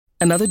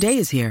Another day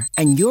is here,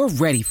 and you're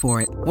ready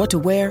for it. What to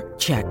wear?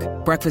 Check.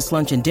 Breakfast,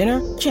 lunch, and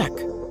dinner? Check.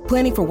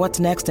 Planning for what's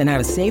next and how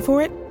to save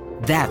for it?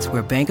 That's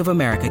where Bank of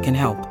America can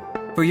help.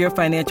 For your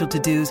financial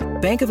to-dos,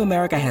 Bank of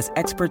America has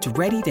experts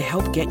ready to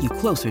help get you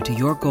closer to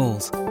your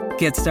goals.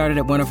 Get started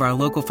at one of our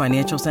local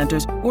financial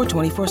centers or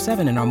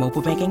 24/7 in our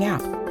mobile banking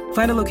app.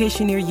 Find a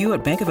location near you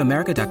at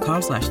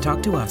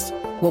bankofamerica.com/talktous.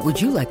 What would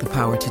you like the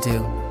power to do?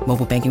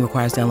 Mobile banking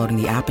requires downloading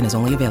the app and is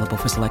only available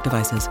for select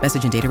devices.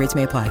 Message and data rates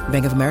may apply.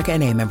 Bank of America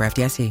N.A., member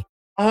FDIC.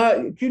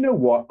 Do you know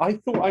what? I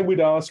thought I would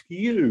ask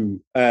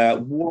you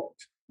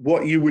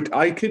what you would.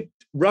 I could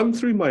run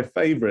through my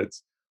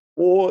favorites,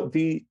 or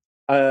the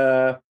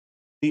other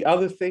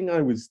thing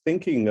I was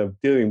thinking of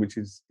doing, which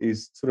is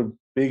sort of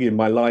big in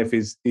my life,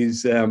 is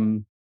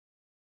Stephen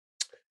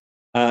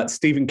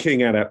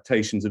King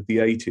adaptations of the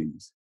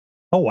 80s.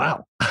 Oh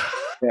wow!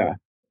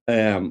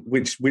 Yeah,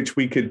 which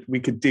we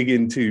could dig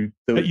into.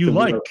 That you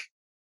like?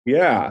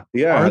 Yeah.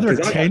 Are there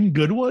 10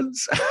 good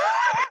ones?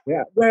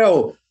 Yeah.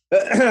 Well. Do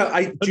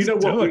you know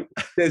what?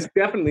 There's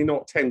definitely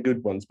not 10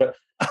 good ones, but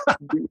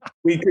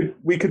we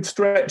could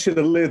stretch it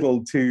a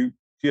little to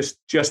just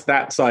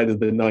that side of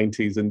the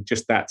 90s and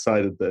just that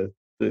side of the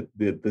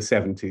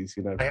 70s.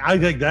 You know, I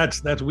think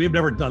that's we've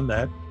never done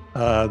that.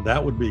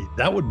 That would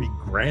be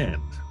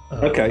grand.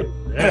 Okay.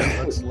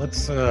 Yeah, let's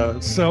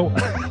so.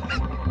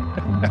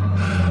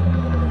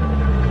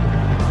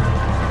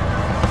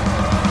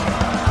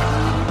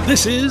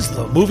 This is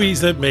The Movies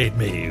That Made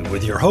Me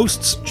with your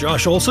hosts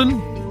Josh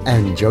Olson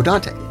and Joe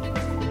Dante.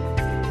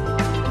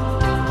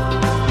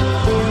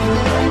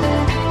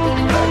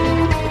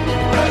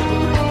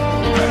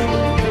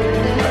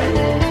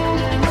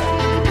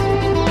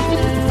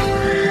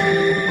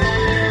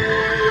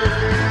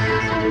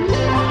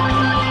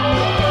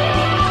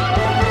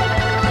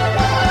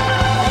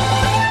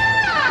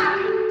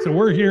 So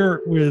we're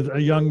here with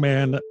a young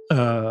man.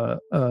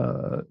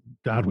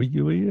 God,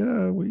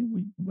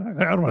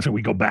 I don't want to say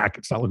we go back.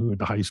 It's not like we went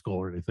to high school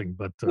or anything,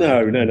 but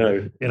no.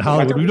 In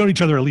Hollywood, we've known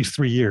each other at least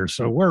 3 years,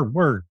 so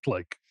we're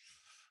like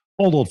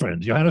old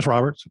friends. Johannes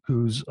Roberts,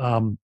 who's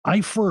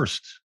I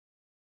first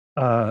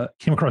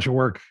came across your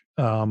work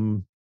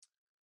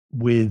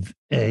with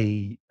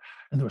and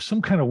there was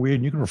some kind of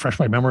weird. You can refresh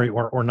my memory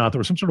or not. There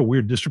was some sort of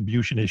weird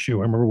distribution issue.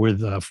 I remember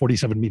with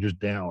 47 Meters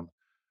Down.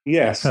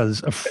 Yes,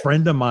 because a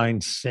friend of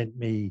mine sent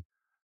me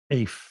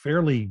a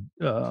fairly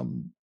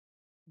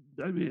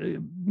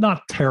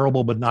not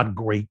terrible, but not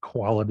great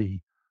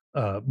quality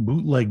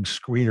bootleg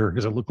screener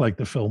because it looked like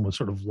the film was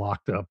sort of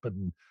locked up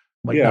and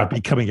might not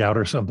be coming out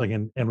or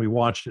something. And we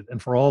watched it.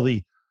 And for all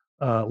the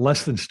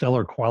less than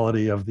stellar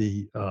quality of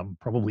the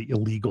probably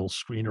illegal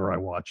screener I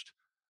watched,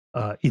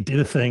 it did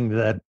a thing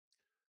that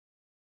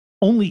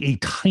only a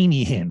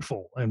tiny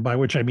handful, and by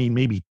which I mean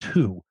maybe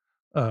 2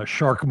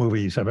 shark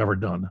movies have ever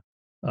done.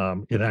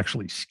 It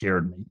actually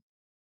scared me.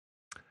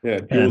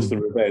 Yeah, Jaws the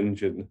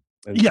Revenge and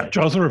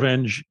Jaws the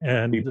Revenge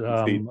and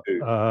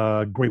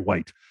Great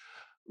White.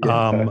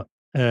 No,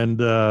 it's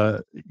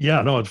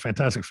a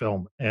fantastic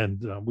film,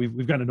 and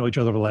we've gotten to know each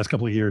other over the last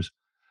couple of years.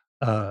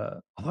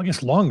 I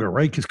guess longer,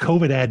 right? Because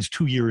COVID adds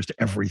 2 years to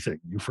everything.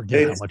 You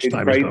forget how much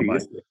time has gone by.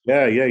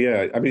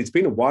 Yeah. I mean, it's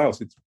been a while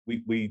since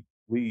we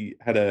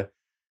had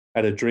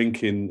a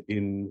drink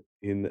in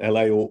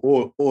LA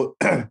or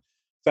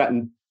sat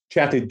and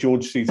chatted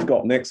George C.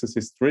 Scott and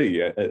Exorcist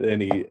 3 at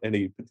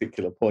any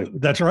particular point.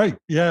 That's right.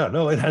 Yeah,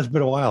 no, it has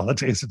been a while. Let's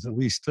say it's at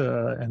least,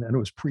 and it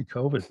was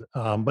pre-COVID.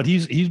 But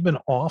he's been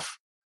off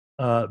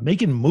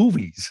making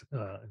movies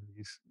in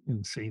these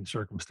insane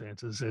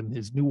circumstances. And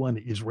his new one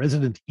is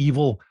Resident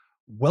Evil: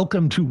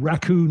 Welcome to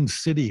Raccoon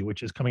City,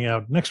 which is coming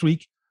out next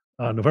week,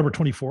 November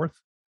 24th.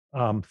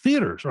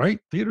 Theaters, right?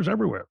 Theaters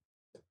everywhere.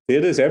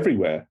 Theaters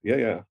everywhere.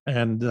 Yeah.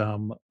 And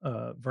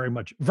very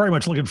much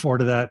looking forward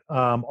to that.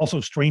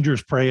 Also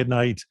Strangers Pray at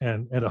Night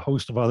and a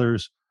host of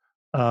others.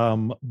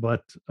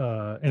 But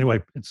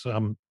anyway, it's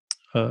a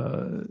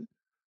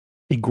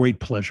great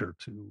pleasure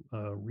to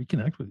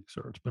reconnect with you,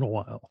 sir. It's been a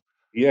while.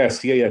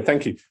 Yes. Yeah.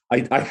 Thank you.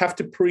 I have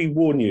to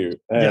pre-warn you.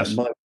 Yes.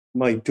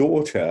 My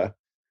daughter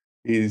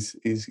is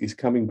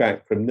coming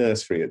back from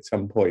nursery at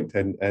some point,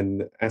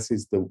 and as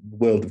is the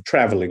world of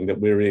traveling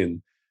that we're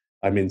in.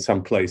 I'm in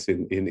some place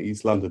in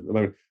East London at the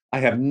moment. I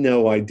have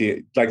no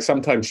idea. Like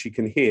sometimes she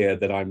can hear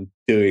that I'm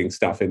doing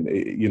stuff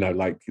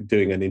like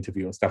doing an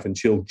interview or stuff, and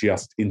she'll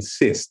just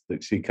insist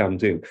that she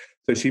comes in.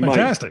 So she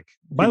Fantastic.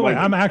 By the way,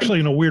 I'm actually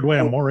in a weird way,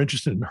 I'm more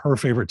interested in her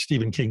favorite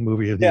Stephen King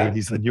movie of the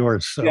 80s than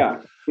yours. So. Yeah,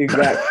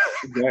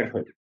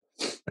 exactly.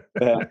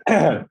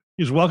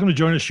 She's welcome to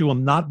join us. She will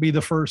not be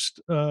the first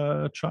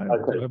child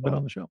to have been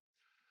on the show.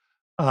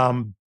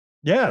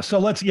 Yeah. So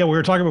we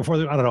were talking before.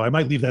 I don't know. I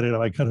might leave that in.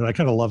 I kind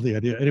of love the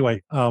idea.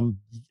 Anyway, and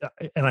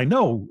I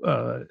know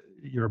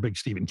you're a big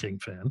Stephen King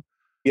fan.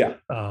 Yeah.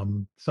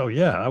 So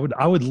yeah,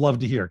 I would love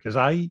to hear, because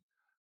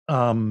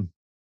I'm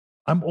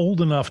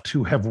old enough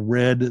to have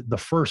read the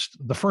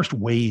first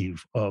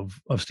wave of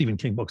Stephen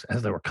King books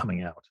as they were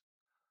coming out.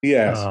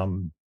 Yes.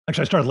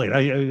 Actually, I started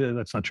late.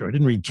 That's not true. I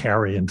didn't read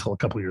Carrie until a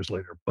couple of years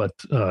later, but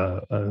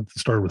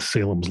started with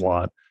Salem's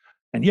Lot.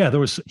 And yeah, there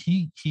was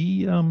he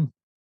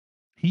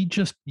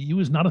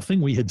was not a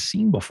thing we had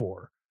seen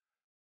before.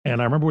 And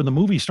I remember when the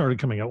movie started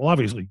coming out. Well,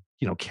 obviously,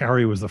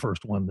 Carrie was the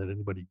first one that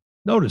anybody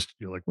noticed.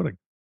 You're like, what a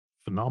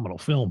phenomenal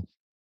film.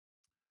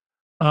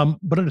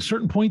 But at a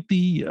certain point,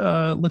 the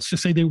let's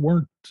just say they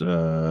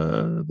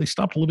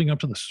stopped living up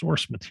to the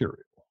source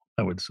material,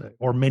 I would say,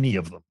 or many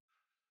of them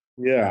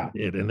Yeah.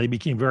 did, and they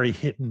became very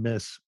hit and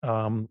miss.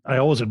 I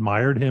always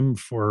admired him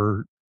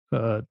for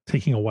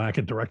taking a whack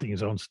at directing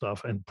his own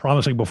stuff and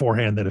promising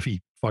beforehand that if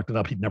he fucked it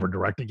up, he'd never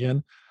direct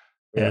again.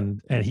 Yeah.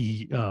 And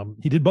he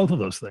did both of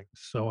those things,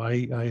 so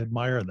I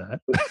admire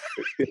that.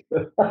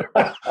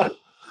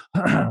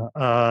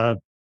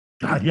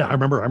 God, yeah, I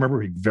remember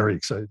being very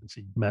excited to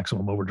see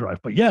Maximum Overdrive.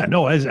 But yeah,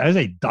 no, as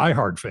a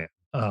diehard fan,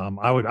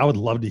 I would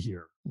love to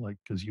hear, like,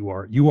 because you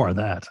are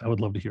that. I would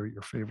love to hear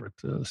your favorite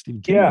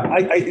Stephen King. Yeah,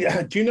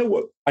 I do you know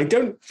what? I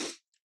don't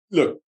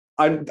look.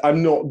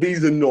 I'm not.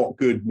 These are not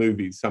good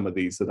movies. Some of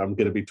these that I'm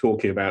going to be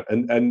talking about,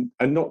 and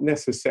not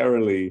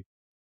necessarily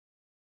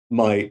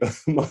my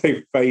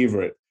my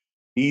favorite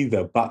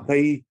either. But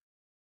they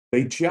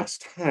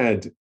just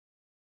had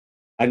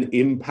an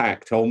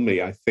impact on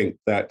me. I think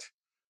that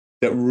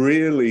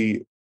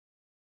really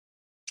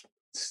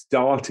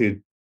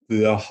started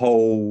the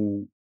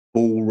whole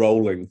ball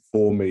rolling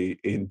for me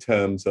in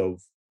terms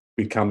of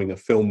becoming a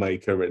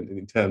filmmaker and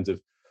in terms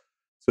of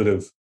sort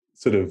of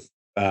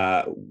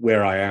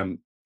where I am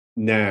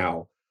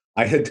now.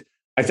 I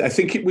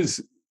think it was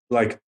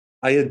like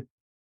I had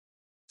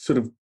sort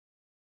of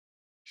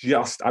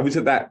I was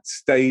at that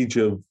stage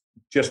of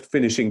just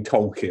finishing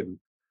Tolkien,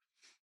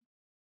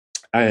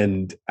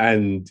 and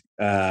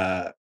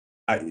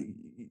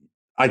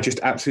I just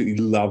absolutely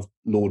love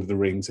Lord of the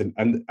Rings, and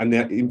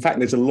in fact,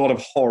 there's a lot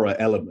of horror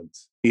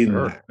elements in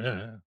that.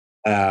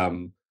 Yeah.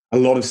 A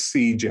lot of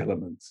siege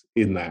elements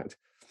in that,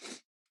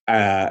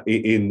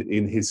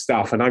 in his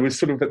stuff, and I was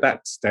sort of at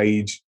that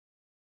stage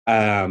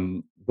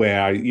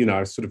where I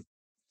was sort of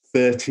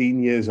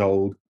 13 years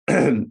old,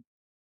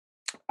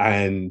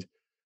 and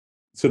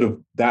sort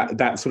of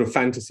that sort of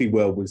fantasy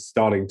world was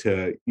starting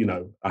to,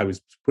 I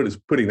was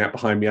putting that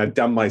behind me. I'd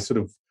done my sort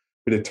of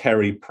bit of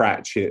Terry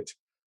Pratchett,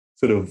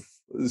 sort of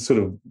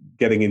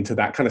getting into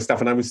that kind of stuff,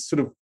 and I was sort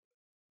of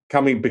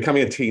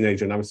becoming a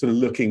teenager, and I was sort of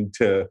looking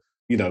to,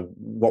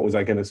 what was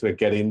I going to sort of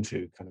get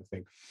into, kind of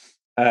thing.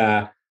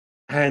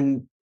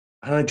 And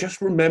I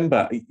just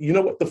remember,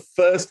 what, the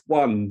first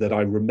one that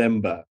I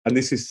remember, and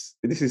this is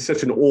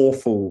such an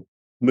awful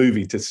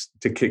movie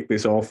to kick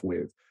this off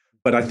with,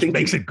 but I think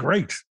makes it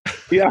great.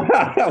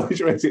 Yeah,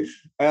 which makes it.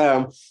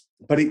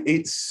 But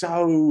it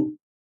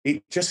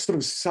just sort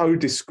of so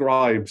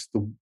describes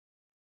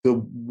the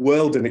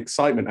world and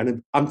excitement.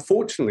 And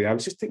unfortunately, I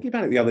was just thinking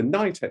about it the other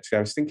night. Actually,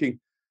 I was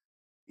thinking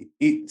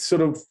it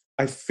sort of.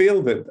 I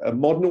feel that a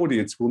modern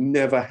audience will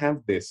never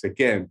have this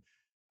again.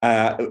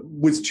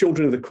 Was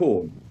Children of the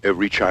Corn.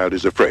 Every child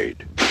is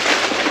afraid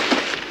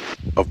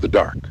of the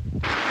dark,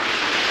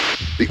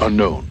 the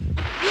unknown,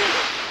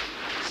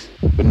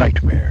 the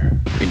nightmare.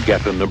 In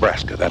Gatlin,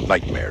 Nebraska, that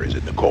nightmare is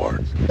in the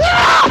corn.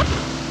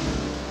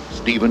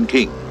 Stephen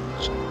King's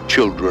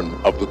Children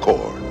of the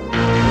Corn.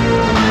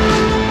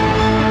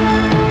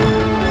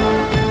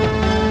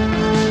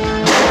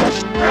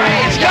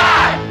 Praise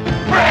God!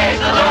 Praise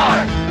the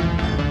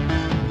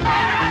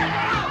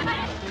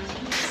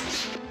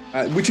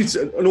Lord! Which is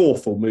an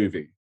awful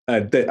movie.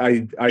 That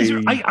I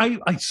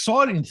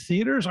saw it in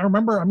theaters. I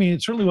remember. I mean,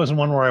 it certainly wasn't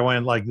one where I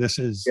went like, "This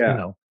is,"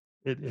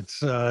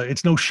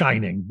 it's no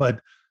Shining, but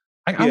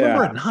I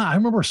remember it. I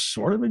remember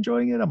sort of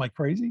enjoying it. Am I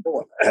crazy?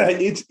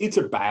 It's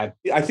a bad.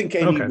 I think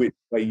any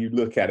way you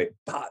look at it,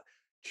 but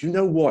do you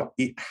know what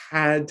it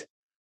had?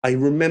 I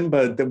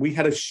remember that we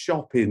had a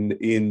shop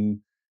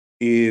in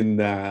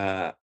England,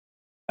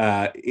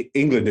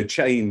 a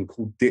chain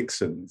called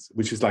Dixon's,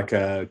 which is like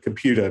a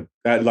computer,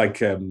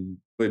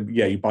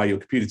 you buy your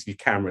computers, your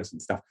cameras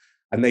and stuff,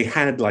 and they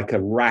had like a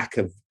rack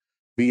of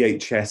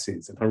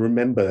VHSs, and I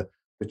remember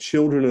the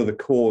Children of the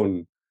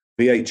Corn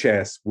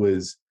VHS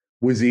was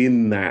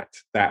in that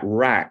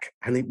rack,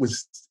 and it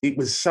was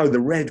so,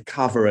 the red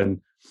cover and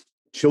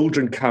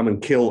children come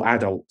and kill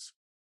adults,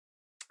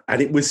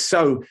 and it was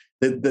so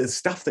the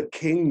stuff that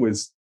King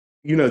was,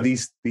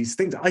 these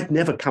things, I'd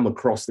never come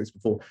across this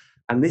before,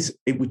 and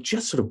it would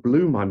just sort of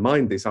blew my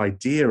mind, this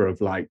idea of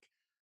like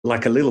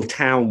a little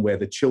town where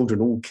the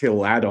children all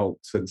kill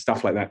adults and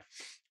stuff like that.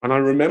 And I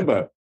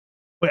remember.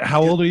 Wait,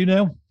 how old are you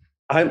now?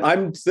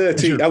 I'm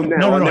 30. No.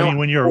 I mean,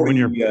 when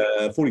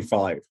you're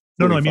 45.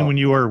 No, I mean when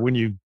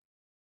you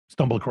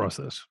stumble across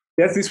this.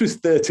 Yes, this was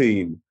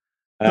 13.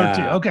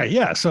 13. Okay,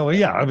 yeah. So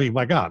yeah, I mean,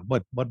 my God,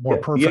 what more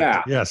perfect?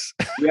 Yeah. Yes.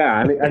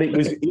 Yeah, and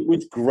it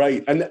was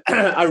great. And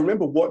I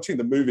remember watching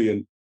the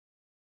movie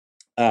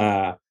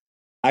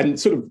and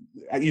sort of,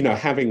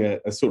 having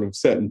a sort of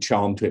certain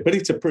charm to it. But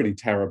it's a pretty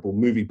terrible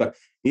movie. But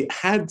it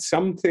had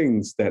some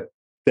things that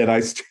I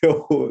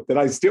still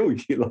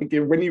like.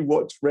 When you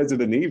watch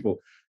Resident Evil,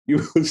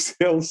 you will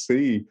still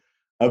see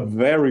a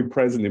very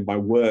present in my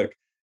work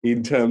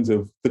in terms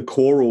of the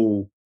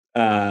choral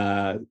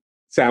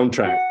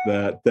soundtrack,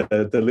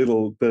 the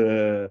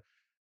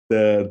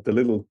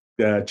little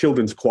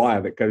children's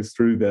choir that goes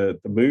through the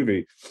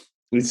movie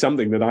is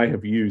something that I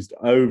have used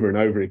over and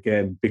over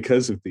again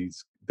because of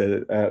these.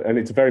 And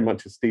it's very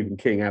much a Stephen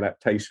King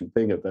adaptation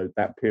thing of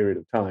that period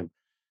of time.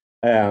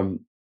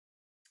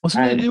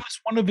 Wasn't it? It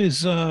was one of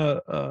his.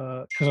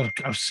 Because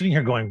I was sitting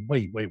here going,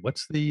 wait,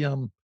 what's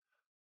the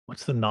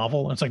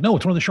novel? And it's like, no,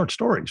 it's one of the short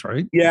stories,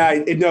 right?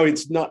 Yeah, no,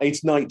 it's not.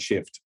 It's Night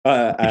Shift.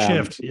 Night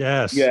Shift.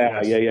 Yes. Yeah.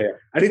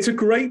 And it's a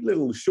great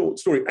little short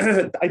story.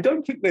 I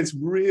don't think there's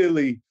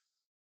really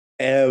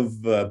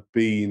ever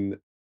been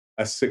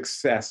a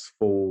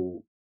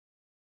successful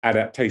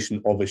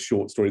adaptation of a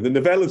short story. The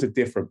novellas are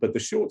different, but the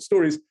short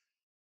stories,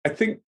 I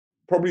think,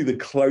 probably the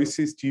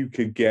closest you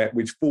could get,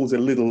 which falls a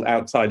little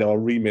outside our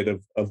remit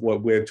of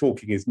what we're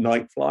talking, is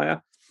Night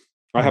Flyer.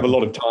 I have a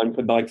lot of time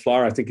for Night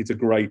Flyer. I think it's a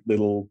great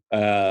little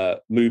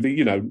movie.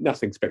 You know,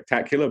 nothing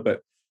spectacular,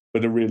 but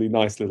a really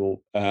nice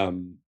little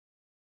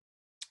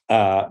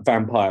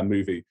vampire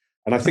movie.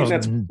 And I think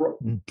that's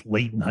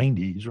late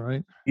 90s,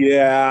 right?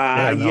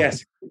 Yeah, no.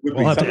 Yes.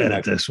 We'll have to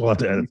edit this.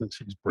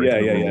 He's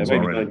breaking the rules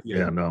already.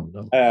 Yeah, no.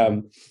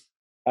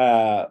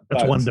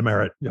 That's one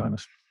demerit,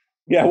 Johannes.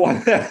 Yeah,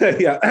 well,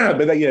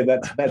 yeah,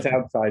 but that's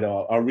outside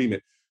our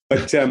remit.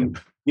 But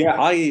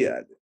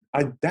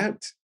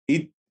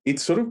it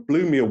sort of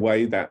blew me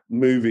away, that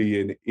movie,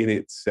 in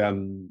its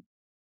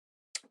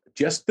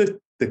just the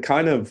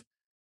kind of,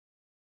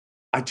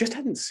 I just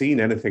hadn't seen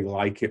anything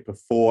like it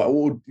before.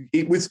 Or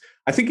it was,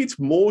 I think it's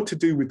more to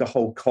do with the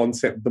whole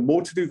concept,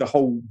 the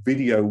whole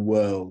video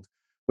world,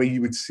 where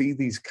you would see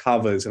these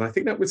covers. And I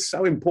think that was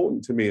so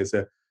important to me as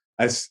a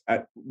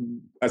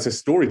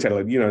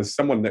storyteller, you know, as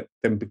someone that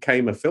then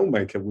became a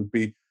filmmaker, would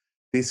be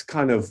this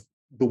kind of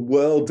the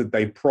world that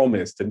they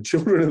promised. And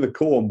Children of the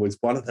Corn was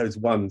one of those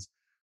ones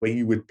where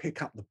you would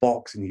pick up the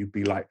box and you'd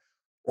be like,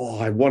 oh,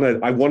 I want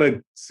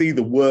to see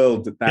the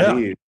world that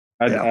is.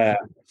 And,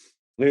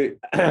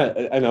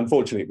 and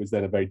unfortunately, it was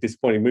then a very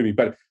disappointing movie.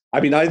 But I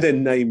mean, I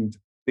then named,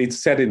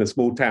 it's set in a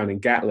small town in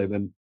Gatlin,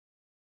 and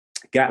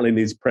Gatlin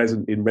is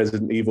present in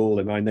Resident Evil,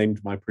 and I named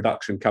my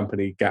production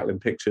company Gatlin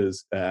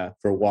Pictures for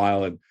a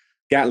while. And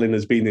Gatlin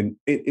has been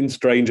in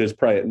Strangers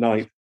Pray at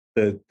Night.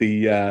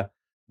 The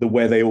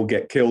where they all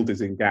get killed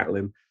is in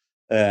Gatlin.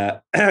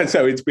 So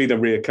it's been a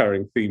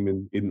reoccurring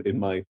theme in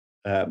my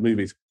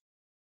movies.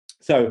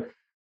 So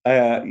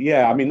I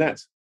mean,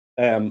 that's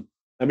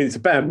it's a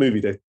bad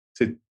movie to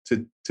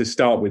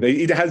start with.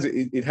 It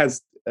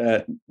has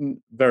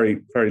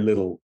very, very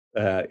little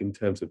in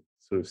terms of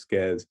sort of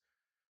scares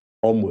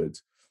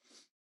onwards,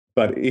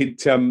 but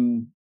it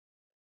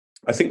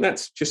I think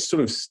that's just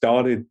sort of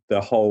started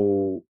the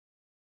whole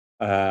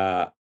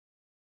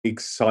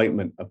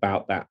excitement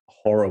about that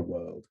horror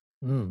world.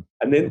 And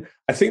then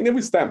I think there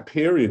was that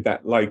period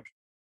that, like,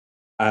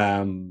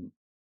 the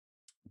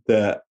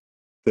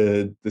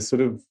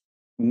sort of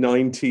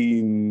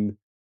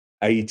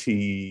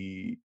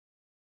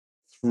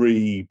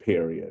 1983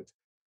 period,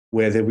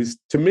 where there was,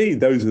 to me,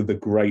 those are the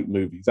great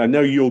movies. I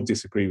know you'll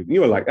disagree with me.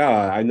 You're like,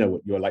 I know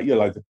what you're like. You're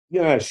like,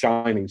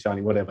 Shining,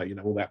 whatever, you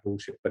know, all that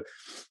bullshit. But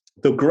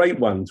the great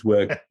ones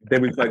were,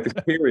 there was like this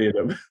period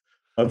of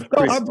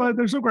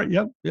they're so great.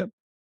 Yep.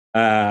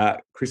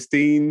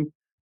 Christine,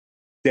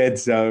 Dead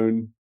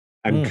Zone,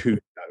 and Cujo.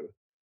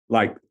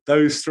 Like,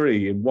 those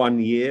three in 1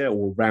 year,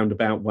 or round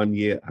about 1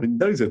 year. I mean,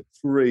 those are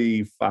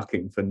three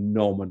fucking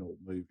phenomenal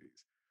movies.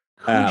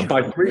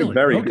 By three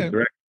very good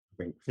directors, I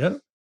think. Yeah.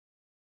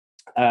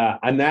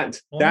 And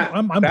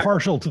I'm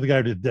partial to the guy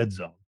who did Dead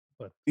Zone,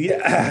 but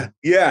yeah.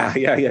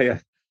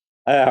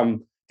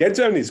 Dead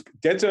Zone's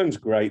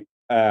great.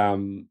 But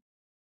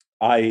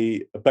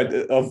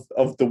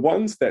of the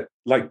ones that,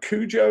 like,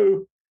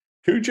 Cujo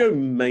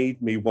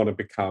made me want to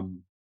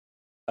become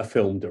a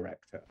film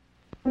director.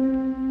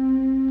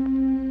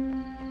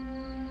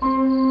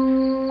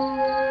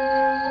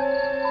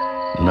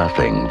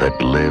 Nothing that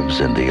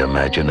lives in the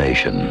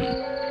imagination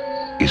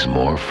is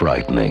more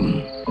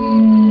frightening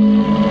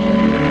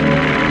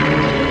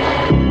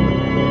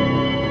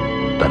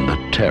than the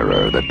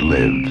terror that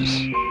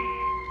lives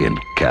in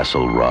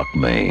Castle Rock,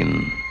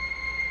 Maine.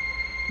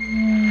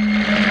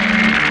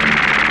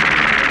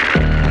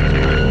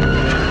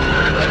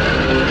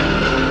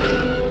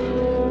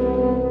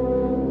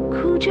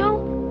 Cujo?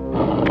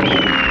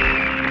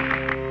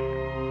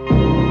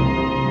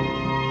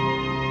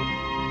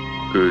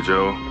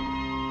 Cujo?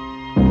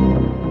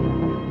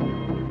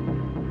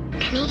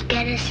 Can he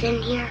get us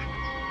in here?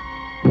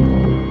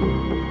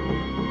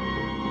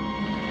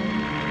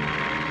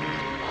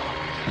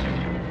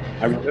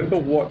 I remember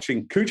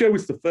watching, Cujo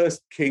was the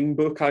first King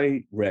book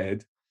I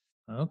read.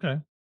 Okay.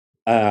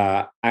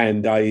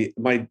 And I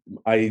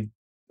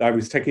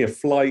was taking a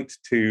flight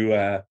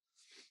to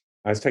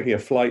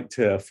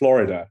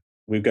Florida.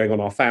 We were going on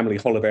our family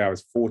holiday. I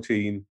was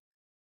 14,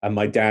 and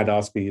my dad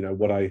asked me, you know,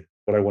 what I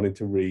wanted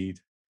to read.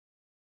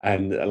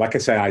 And like I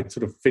say, I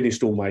sort of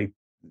finished all my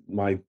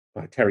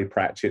Terry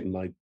Pratchett and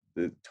my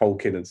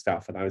Tolkien and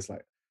stuff. And I was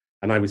like,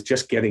 and I was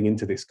just getting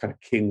into this kind of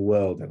King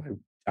world, and I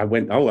I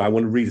went, oh, I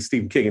want to read a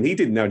Stephen King, and he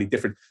didn't know any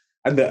different.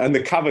 And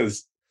the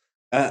covers,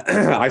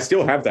 I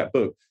still have that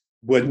book.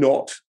 Were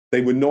not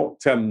they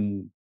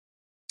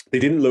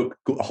didn't look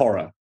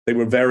horror. They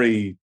were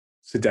very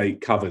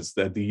sedate covers.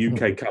 The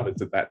UK covers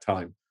at that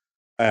time,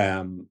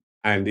 and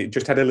it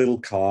just had a little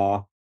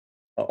car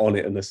on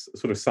it and this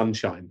sort of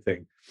sunshine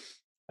thing,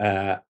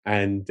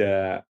 and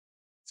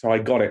so I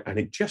got it, and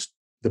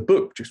the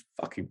book just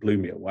fucking blew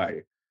me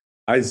away.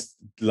 I was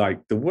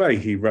like, the way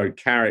he wrote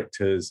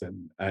characters,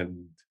 and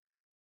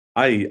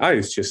I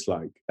was just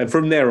like, and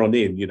from there on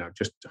in,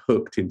 just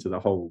hooked into the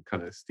whole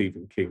kind of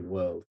Stephen King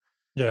world.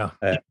 Yeah.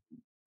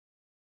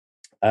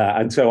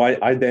 And so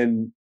I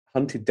then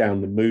hunted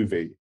down the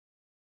movie,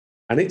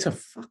 and it's a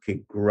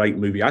fucking great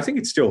movie. I think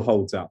it still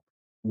holds up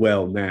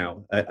well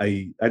now.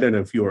 I don't know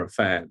if you're a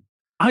fan.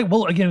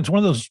 Well, again, it's one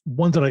of those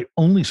ones that I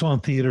only saw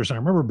in theaters. I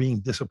remember being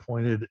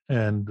disappointed,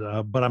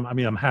 but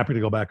I'm happy to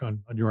go back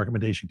on your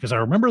recommendation, because I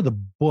remember the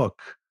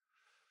book.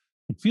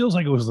 It feels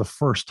like it was the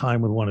first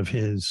time with one of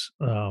his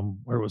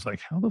where it was like,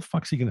 how the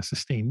fuck's he going to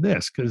sustain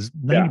this? Because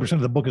 90%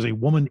 of the book is a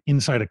woman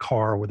inside a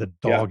car with a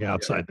dog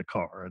outside the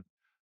car. And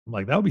I'm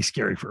like, that would be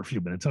scary for a few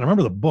minutes. And I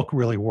remember the book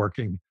really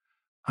working.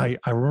 I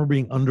remember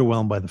being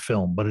underwhelmed by the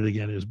film, but it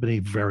has been a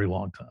very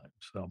long time.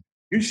 So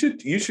you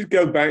should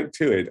go back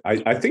to it.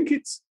 I think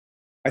it's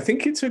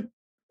a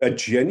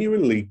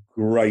genuinely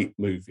great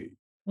movie.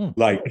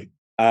 Like,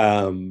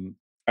 I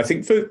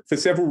think for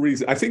several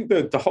reasons. I think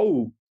the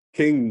whole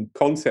King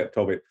concept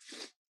of it,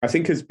 I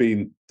think, has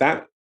been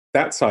that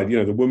side.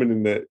 The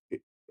woman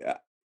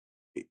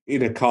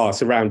in a car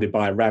surrounded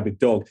by a rabid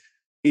dog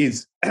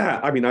is.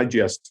 I mean, I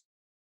just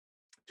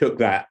took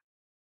that,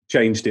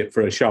 changed it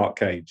for a shark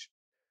cage,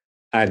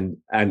 and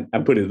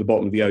put it at the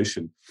bottom of the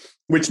ocean,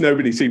 which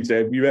nobody seems to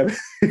have. You ever?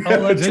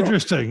 Oh, that's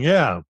interesting.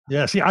 Yeah.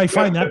 See, I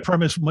find that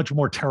premise much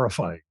more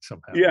terrifying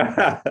somehow.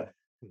 Yeah.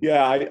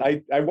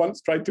 I once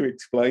tried to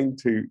explain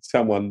to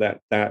someone that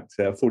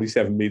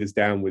 47 meters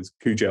down was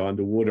Cujo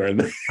underwater,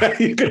 and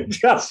you could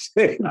just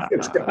see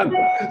it's got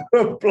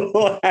a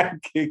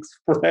blank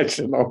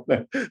expression on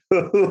it,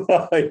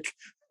 like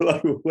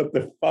what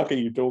the fuck are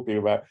you talking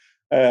about?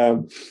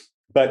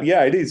 But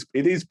yeah, it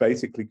is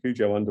basically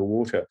Cujo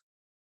underwater.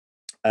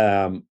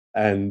 And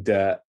I'm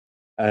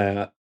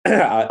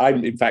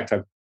in fact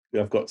I've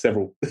got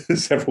several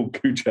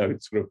Cujo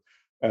sort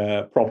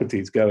of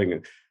properties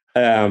going.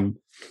 I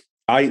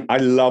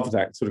love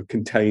that sort of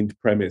contained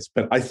premise,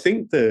 but I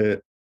think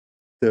the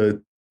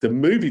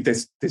movie,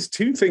 there's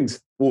two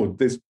things, or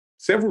there's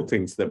several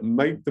things that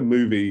make the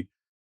movie.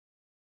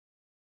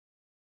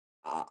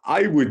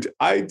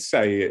 I'd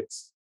say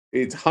it's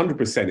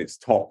 100% its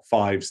top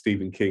 5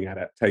 Stephen King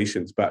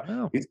adaptations, but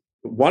it's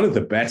one of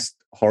the best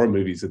horror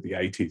movies of the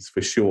 80s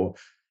for sure.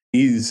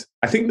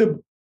 I think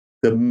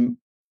the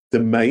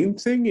main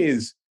thing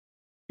is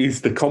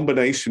the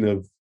combination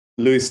of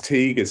Louis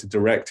Teague as a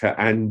director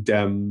and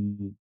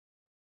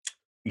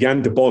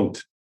Jan de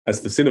Bont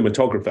as the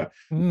cinematographer.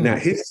 Now,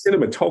 his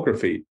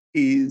cinematography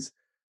is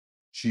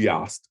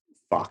just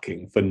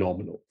fucking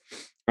phenomenal.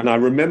 And I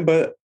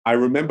remember,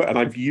 and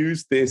I've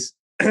used this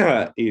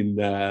in,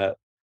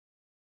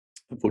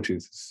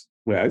 unfortunately,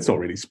 it's not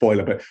really a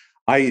spoiler, but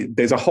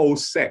there's a whole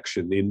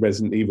section in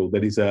Resident Evil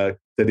that is a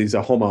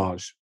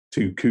homage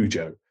to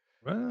Cujo.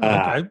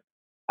 Okay.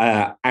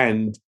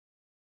 And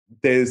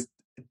there's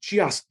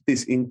just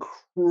this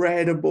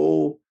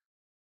incredible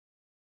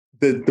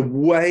the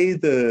way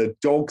the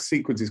dog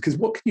sequences, because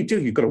what can you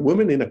do? You've got a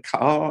woman in a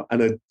car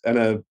and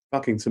a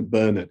fucking St.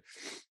 Bernard.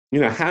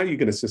 How are you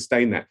going to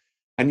sustain that?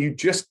 And you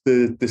just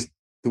the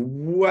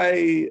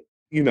way,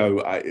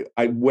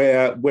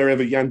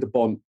 wherever Jan de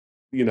Bont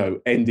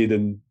ended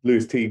and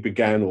Louis Teague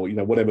began, or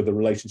whatever the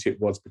relationship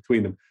was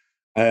between them,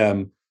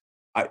 the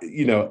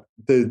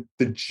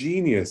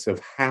genius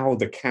of how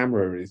the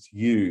camera is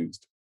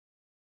used.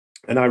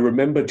 And I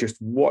remember just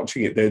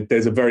watching it.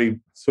 There's a very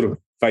sort of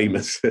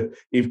famous in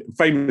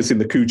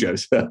the Cujo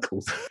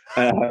circles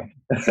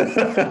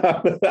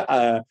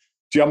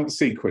jump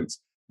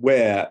sequence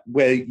where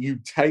you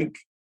take,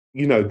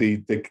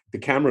 the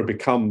camera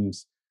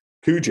becomes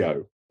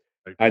Cujo,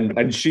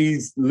 and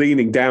she's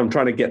leaning down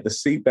trying to get the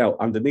seatbelt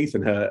underneath,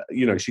 and her,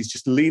 she's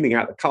just leaning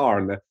out the car,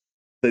 and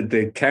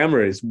the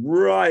camera is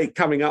right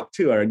coming up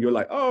to her, and you're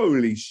like,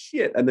 holy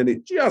shit, and then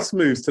it just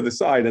moves to the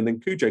side, and then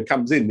Cujo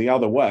comes in the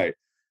other way.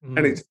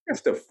 And it's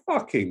just a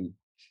fucking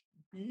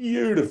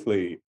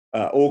beautifully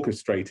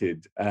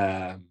orchestrated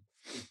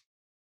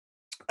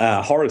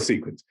horror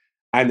sequence.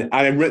 And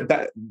I read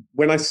that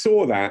when I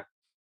saw that,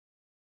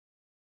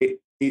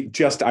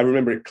 I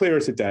remember it clear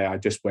as a day. I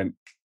just went,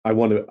 I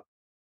want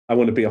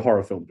to be a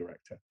horror film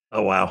director.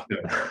 Oh wow!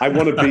 I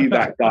want to be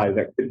that guy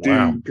that could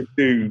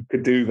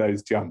do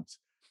those jumps.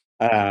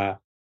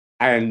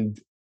 And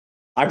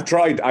I've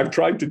tried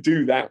to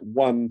do that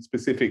one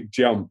specific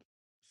jump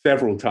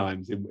several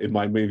times in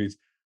my movies.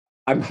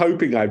 I'm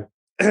hoping I've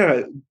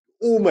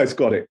almost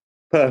got it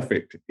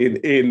perfect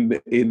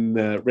in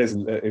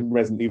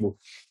Resident Evil,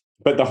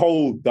 but the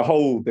whole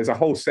there's a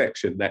whole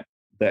section that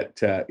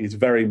is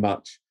very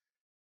much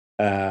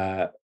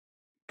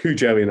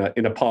Cujo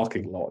in a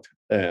parking lot,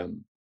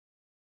 and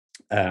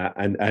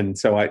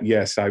so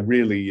I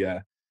really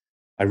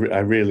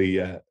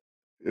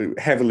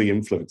heavily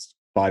influenced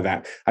by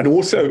that, and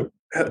also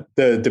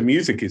the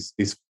music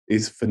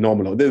is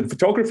phenomenal. The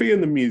photography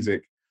and the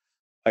music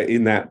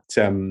in that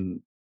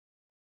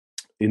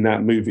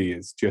movie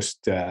is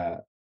just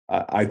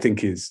I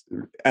think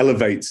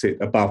elevates it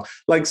above,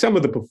 like some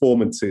of the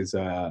performances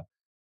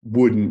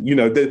wouldn't,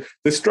 the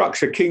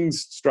structure,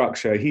 King's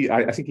structure.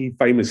 I think he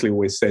famously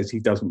always says he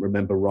doesn't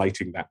remember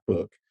writing that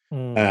book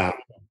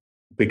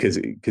because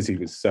he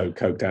was so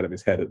coked out of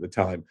his head at the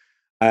time,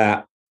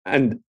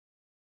 and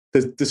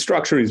the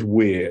structure is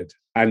weird,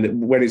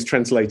 and when it's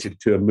translated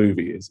to a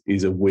movie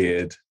is a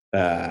weird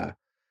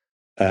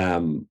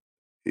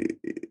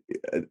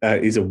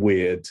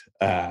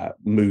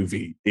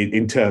movie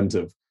in terms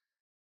of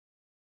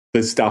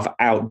the stuff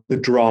the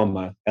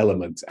drama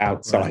elements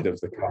outside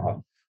of the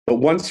car. But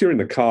once you're in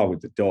the car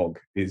with the dog,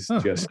 is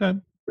just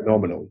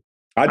phenomenal.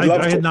 I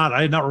had not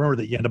remembered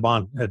that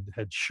Yandabon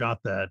had shot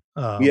that.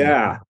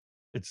 Yeah,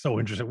 it's so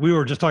interesting. We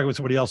were just talking with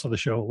somebody else on the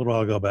show a little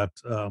while ago about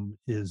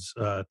his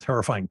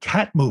terrifying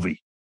cat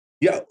movie.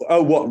 Yeah.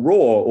 Oh, what,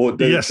 Roar? Or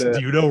yes. Do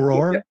you know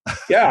Roar?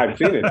 Yeah, I've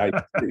seen it.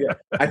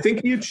 I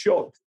think he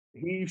shot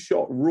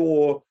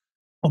Roar.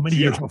 Oh, many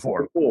years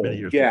before. Many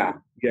years yeah.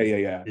 Before.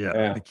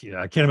 Yeah.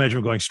 I can't imagine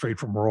him going straight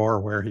from Roar,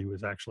 where he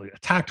was actually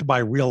attacked by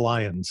real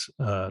lions,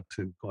 to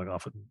going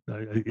off.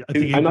 I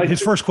think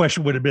his first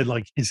question would have been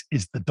like, "Is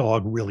the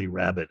dog really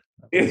rabid?"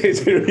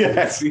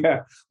 Yes.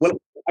 Yeah. Well,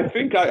 I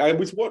think I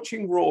was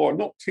watching Roar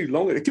not too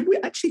long ago. Did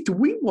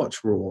we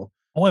watch Roar?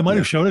 Oh, I might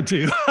have shown it to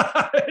you.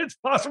 It's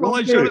possible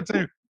I showed it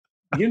to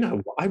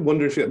you. I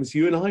wonder if it was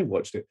you and I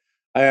watched it.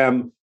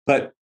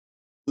 But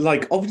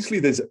like, obviously,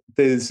 there's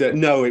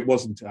no, it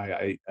wasn't.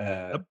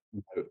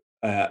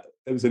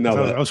 It was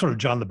another. I was sort of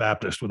John the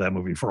Baptist with that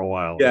movie for a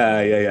while.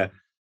 Yeah.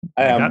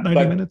 Got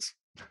 90 minutes.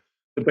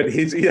 But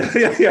his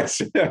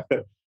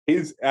the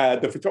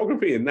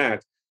photography in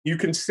that, you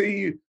can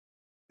see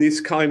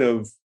this kind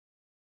of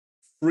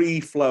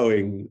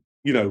free-flowing,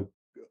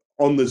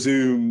 on the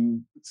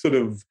zoom, sort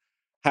of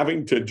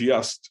having to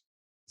just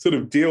sort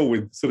of deal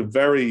with sort of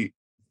very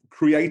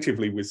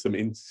creatively with some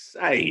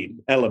insane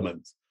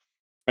elements.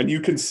 And you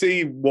can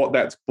see what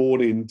that's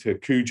brought into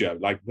Cujo.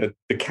 Like the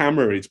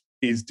camera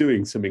is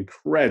doing some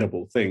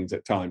incredible things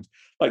at times.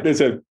 Like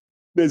there's an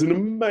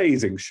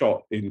amazing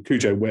shot in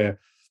Cujo where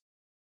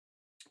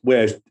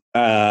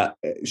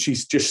she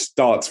just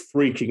starts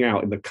freaking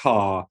out in the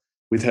car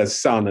with her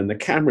son, and the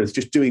camera's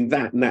just doing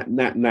that and that and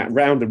that and that,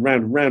 round and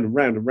round and round and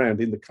round and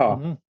round in the car.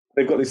 Mm-hmm.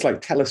 They've got this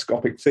like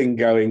telescopic thing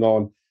going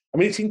on. I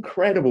mean, it's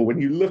incredible when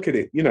you look at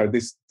it.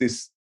 This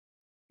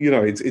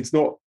it's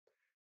not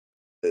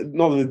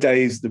of the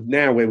days of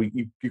now where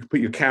you put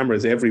your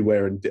cameras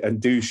everywhere and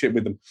do shit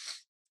with them.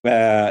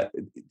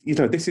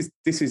 This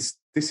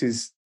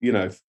is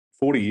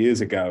 40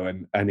 years ago,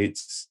 and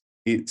it's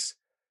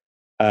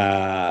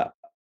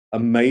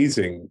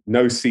amazing.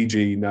 No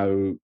CG,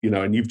 no,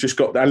 and you've just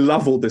got, I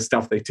love all the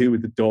stuff they do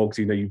with the dogs.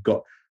 You've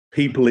got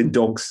people in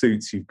dog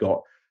suits, you've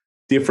got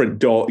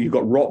different you've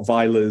got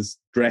Rottweilers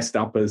dressed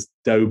up as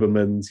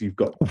Dobermans, you've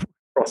got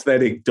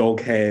prosthetic dog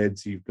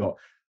heads, you've got,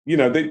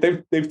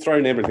 they've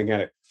thrown everything at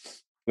it.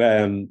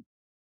 And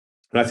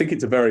I think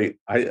it's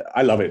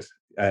I love it.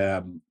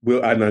 And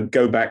I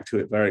go back to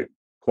it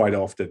quite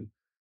often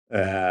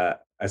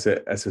as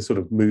a sort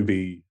of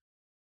movie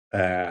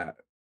to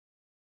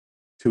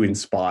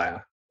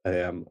inspire.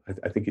 I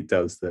think it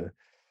does the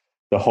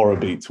horror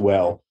beats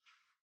well.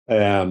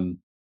 And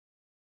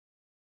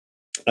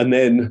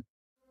then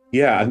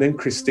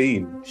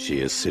Christine.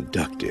 She is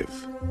seductive.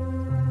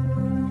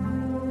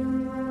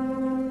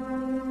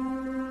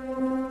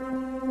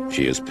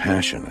 She is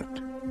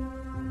passionate.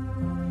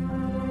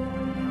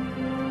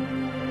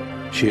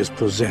 She is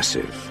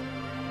possessive.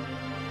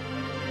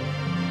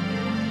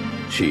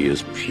 She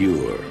is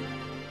pure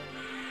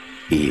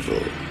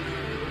evil.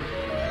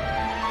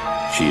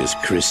 She is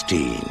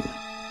Christine,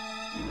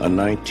 a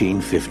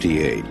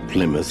 1958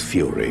 Plymouth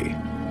Fury,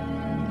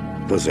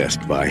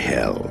 possessed by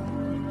hell.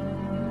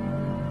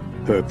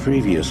 Her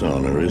previous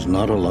owner is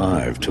not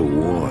alive to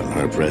warn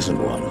her present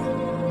one.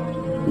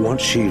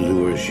 Once she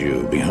lures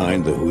you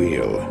behind the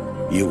wheel,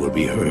 you will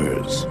be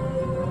hers,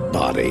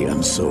 body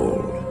and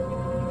soul.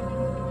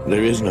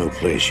 There is no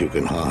place you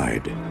can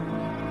hide,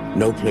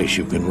 no place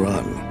you can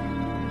run,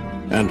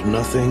 and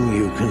nothing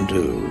you can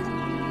do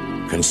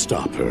can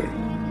stop her.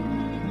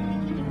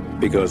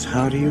 Because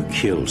how do you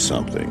kill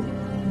something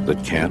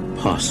that can't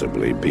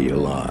possibly be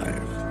alive?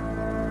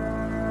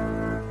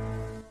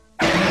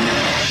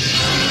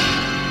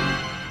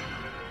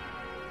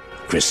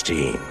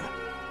 Christine,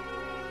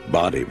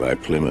 body by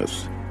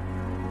Plymouth,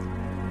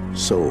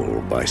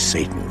 soul by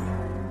Satan.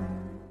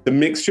 The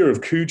mixture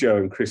of Cujo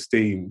and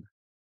Christine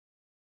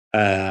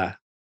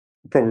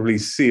probably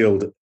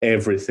sealed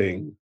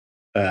everything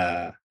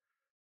that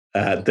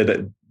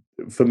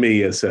for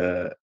me as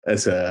a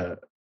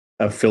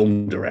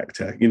film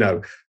director.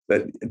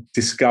 That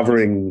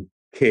discovering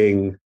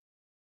King,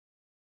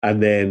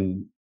 and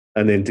then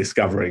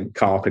discovering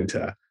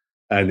Carpenter,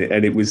 and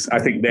it was, I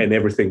think then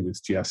everything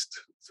was just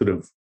sort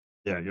of,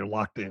 yeah, you're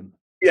locked in.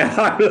 Yeah,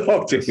 I'm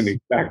locked in,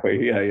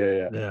 exactly.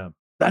 Yeah.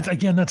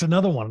 That's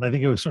another one. And I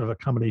think it was sort of a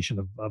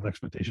combination of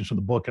expectations from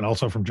the book and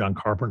also from John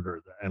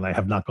Carpenter. And I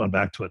have not gone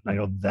back to it. And I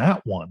know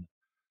that one,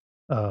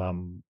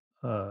 um,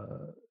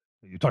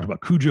 you talked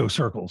about Cujo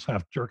circles,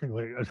 half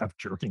jokingly. And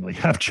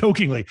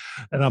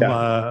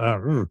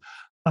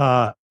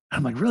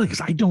I'm like, really?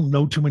 Because I don't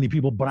know too many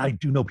people, but I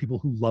do know people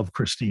who love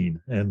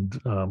Christine. And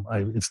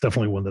it's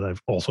definitely one that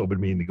I've also been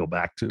meaning to go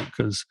back to,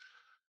 because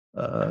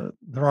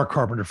there are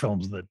Carpenter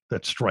films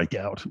that strike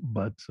out,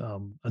 but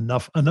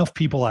enough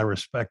people I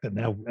respect that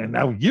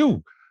now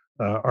you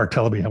are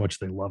telling me how much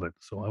they love it.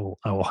 So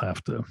I will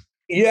have to.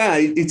 Yeah,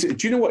 do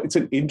you know what? It's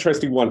an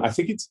interesting one. I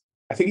think it's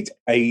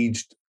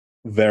aged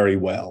very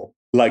well,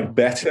 like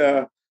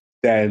better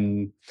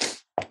than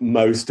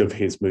most of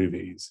his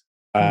movies.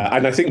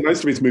 And I think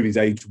most of his movies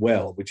aged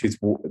well, which is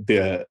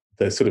the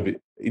sort of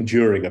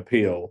enduring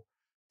appeal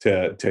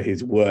to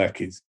his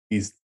work is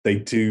they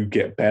do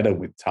get better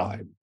with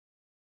time.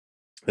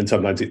 And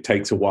sometimes it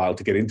takes a while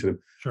to get into them.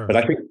 Sure.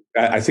 But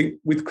I think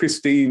with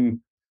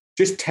Christine,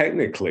 just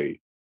technically,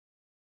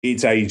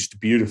 it's aged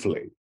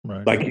beautifully.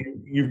 Right. Like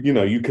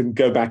you can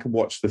go back and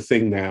watch The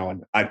Thing now,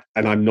 and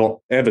I'm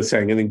not ever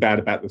saying anything bad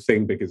about The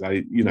Thing, because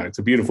it's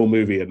a beautiful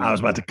movie. And I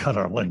was about to cut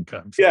our link.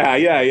 Yeah.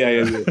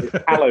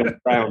 It's hallowed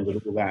ground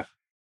and all that.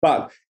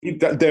 But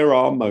there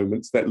are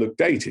moments that look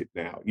dated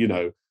now.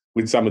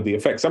 With some of the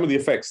effects. Some of the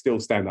effects still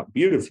stand up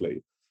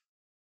beautifully,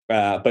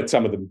 but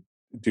some of them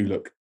do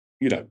look.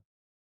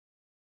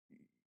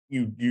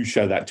 You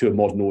show that to a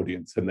modern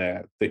audience, and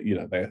they're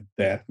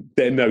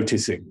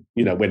noticing.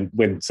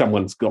 When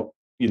someone's got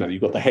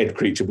you've got the head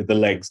creature with the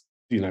legs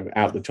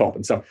out the top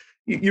and stuff.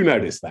 You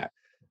notice that.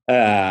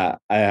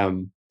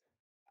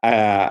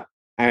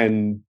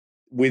 And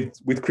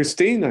with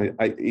Christine,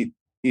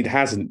 it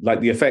hasn't, like,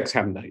 the effects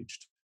haven't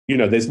aged.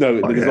 There's not a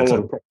lot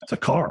of. It's a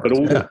car, but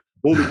all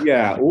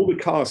the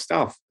car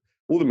stuff,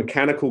 all the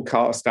mechanical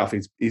car stuff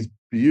is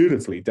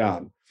beautifully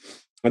done,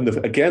 and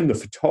the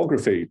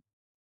photography.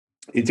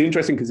 It's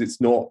interesting because it's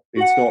not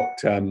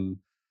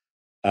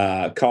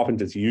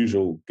Carpenter's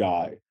usual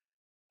guy.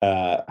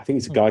 I think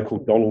it's a guy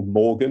called Donald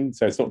Morgan,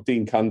 so it's not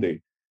Dean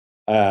Cundy.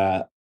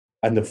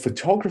 And the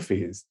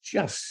photography is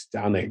just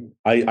stunning.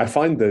 I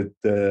find that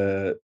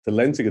the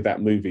lensing of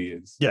that movie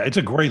is... Yeah, it's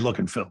a great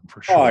looking film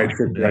for sure. Oh, it's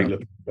a great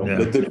looking film.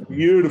 Yeah. The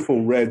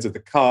beautiful reds of the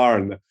car,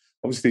 and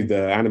obviously the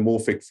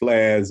anamorphic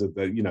flares of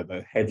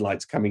the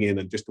headlights coming in,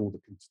 and just all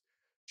the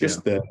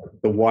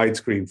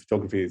widescrreen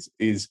photography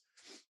is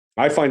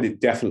I find it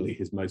definitely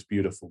his most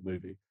beautiful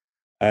movie.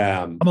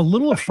 I'm a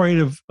little afraid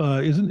of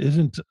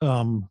isn't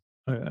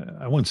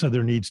I once said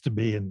there needs to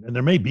be, and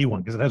there may be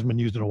one because it hasn't been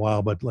used in a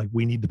while, but like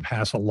we need to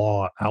pass a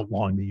law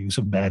outlawing the use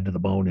of bad to the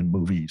bone in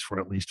movies for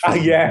at least.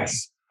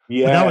 Yes.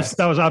 That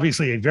was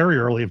obviously a very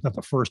early, if not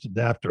the first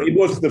adapter. It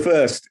was the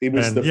first.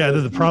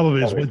 The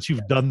problem is once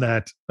you've done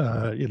that,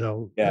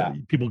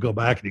 people go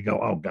back and you go,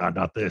 "Oh God,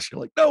 not this."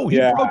 You're like, "No, he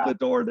broke the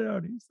door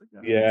down." He's like,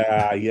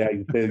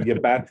 you're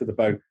bad to the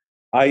bone.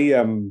 I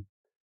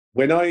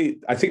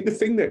think the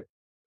thing that,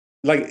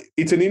 like,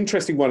 it's an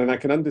interesting one, and I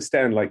can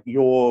understand, like,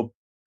 I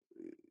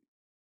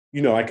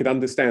could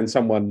understand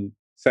someone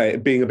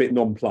being a bit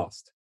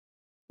nonplussed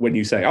when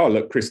you say, "Oh,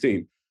 look,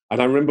 Christine." And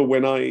I remember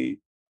when I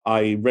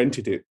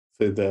rented it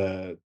for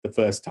the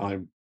first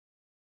time,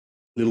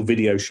 little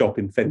video shop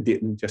in Fen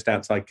Ditton, just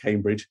outside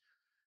Cambridge.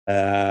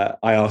 I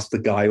asked the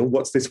guy, "Oh,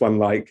 what's this one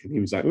like?" And he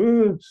was like,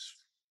 "Oh,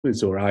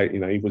 it's all right."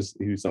 He was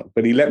not,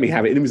 but he let me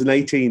have it. And it was an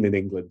 18 in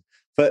England.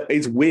 But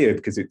it's weird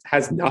because it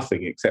has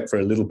nothing except for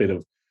a little bit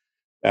of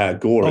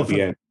gore at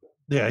the end.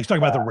 Yeah, he's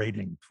talking about the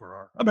rating for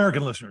our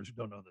American listeners who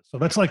don't know this. So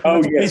that's like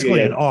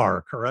basically an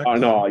R, correct? Oh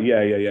no,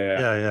 yeah.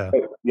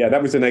 Yeah,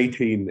 that was an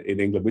 18 in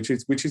England, which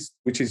was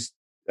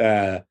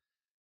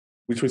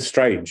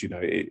strange.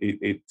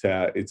 It's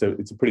a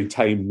pretty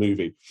tame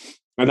movie,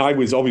 and I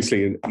was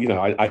obviously,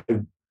 I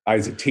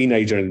was a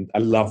teenager and I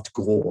loved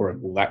gore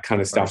and all that kind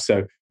of stuff.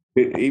 Right. So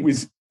it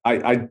was.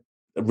 I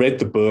read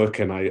the book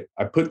and I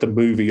put the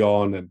movie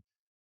on,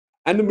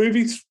 and the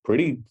movie's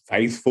pretty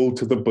faithful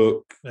to the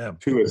book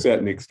to a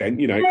certain extent.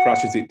 It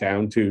crushes it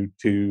down to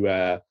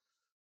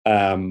an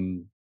hour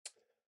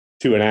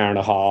and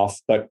a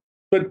half, but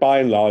by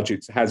and large,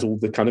 it has all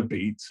the kind of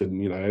beats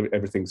and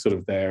everything's sort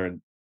of there, and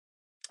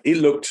it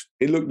looked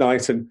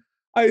nice. And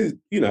I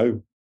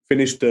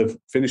finished the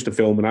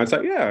film, and I was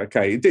like, yeah,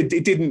 okay. It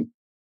didn't,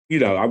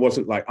 I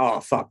wasn't like,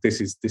 oh fuck, this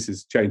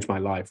has changed my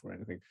life or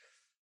anything.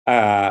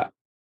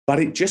 But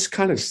it just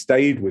kind of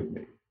stayed with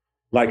me.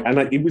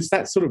 It was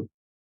that sort of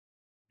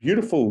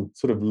beautiful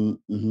sort of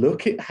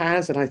look it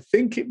has. And I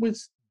think it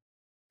was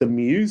the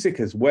music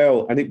as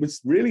well. And it was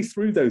really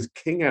through those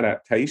King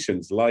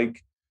adaptations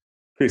like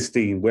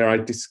Christine, where I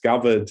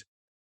discovered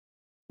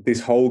this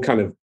whole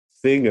kind of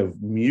thing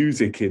of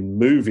music in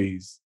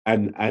movies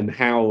and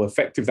how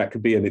effective that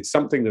could be. And it's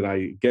something that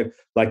I get,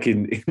 like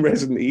in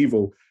Resident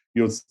Evil,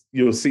 you'll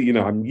see,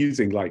 I'm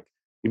using like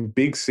in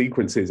big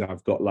sequences,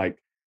 I've got like,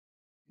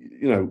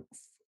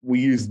 we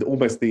used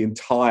almost the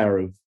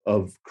entire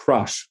of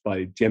Crush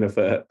by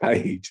Jennifer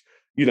Page,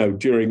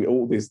 during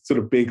all these sort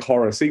of big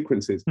horror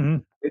sequences. Mm-hmm.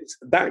 It's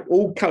that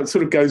all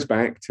sort of goes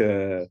back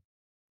to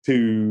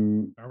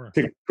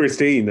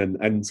Christine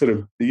and sort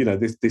of,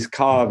 this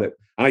car that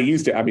I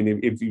used it. I mean,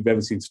 if you've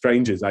ever seen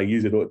Strangers, I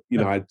use it,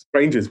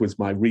 Strangers was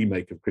my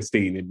remake of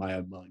Christine in my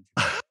own mind.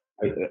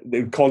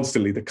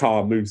 Constantly the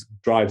car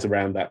drives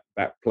around that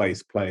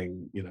place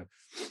playing,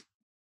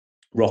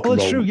 rock and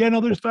roll. It's true. Yeah, no,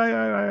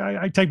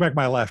 I take back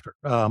my laughter.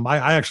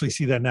 I actually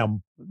see that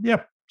now.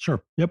 Yep,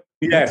 sure. Yep.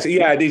 Yes,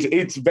 yeah, it is.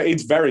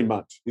 It's very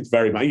much.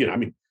 I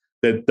mean,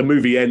 the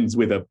movie ends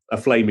with a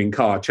flaming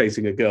car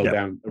chasing a girl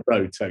down the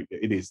road. So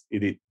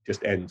it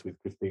just ends with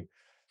Christine.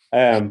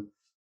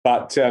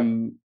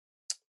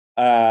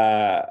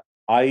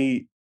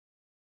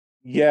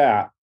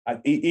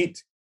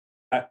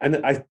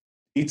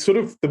 It sort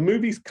of, the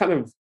movies kind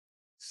of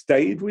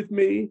stayed with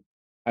me,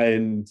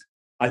 and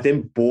I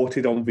then bought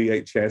it on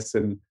VHS,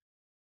 and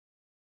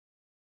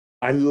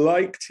I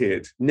liked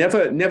it.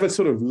 Never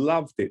sort of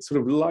loved it. Sort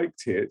of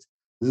liked it.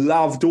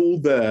 Loved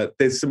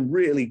there's some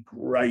really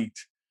great,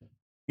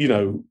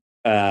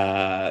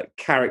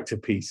 character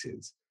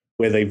pieces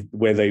where they've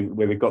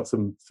got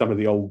some of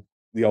the old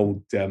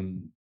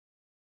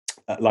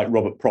like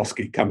Robert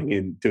Prosky coming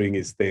in doing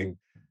his thing,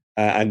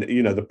 and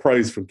the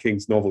prose from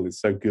King's novel is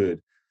so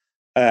good.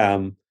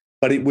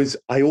 But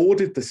I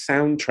ordered the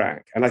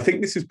soundtrack, and I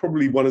think this is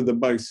probably one of the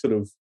most sort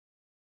of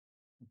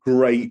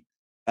great,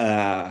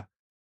 for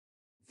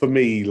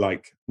me,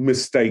 like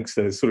mistakes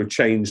that has sort of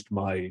changed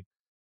my,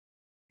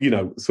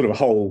 sort of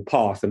whole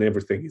path and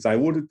everything, is I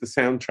ordered the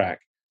soundtrack,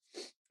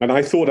 and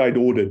I thought I'd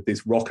ordered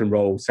this rock and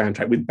roll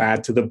soundtrack with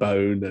Bad to the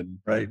Bone and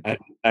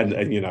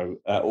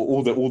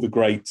all the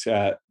great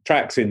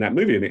tracks in that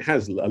movie, and it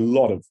has a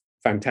lot of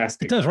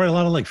fantastic. It does, right? A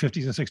lot of like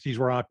 50s and 60s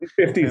rock.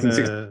 50s and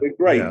 60s.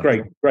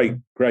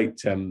 Great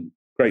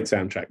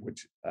soundtrack,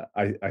 which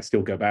I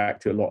still go back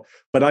to a lot.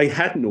 But I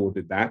hadn't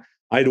ordered that.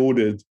 I'd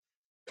ordered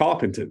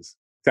Carpenter's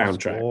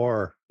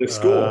soundtrack. The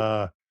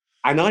score.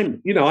 And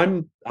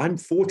I'm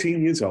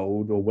 14 years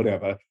old or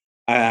whatever.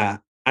 And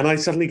I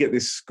suddenly get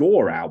this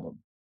score album.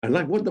 And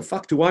like, what the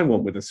fuck do I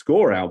want with a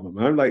score album?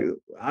 And I'm like,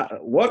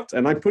 what?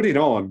 And I put it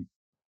on.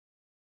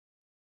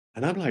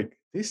 And I'm like,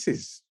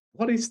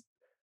 what is,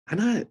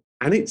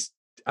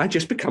 I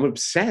just become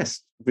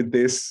obsessed with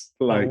this,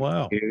 like,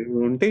 wow.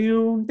 I'm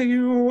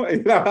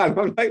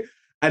like,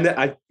 and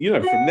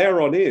from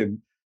there on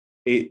in,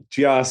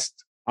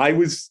 I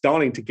was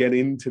starting to get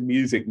into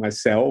music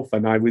myself,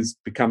 and I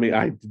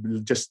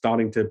just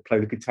starting to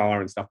play the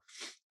guitar and stuff.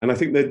 And I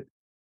think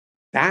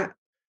that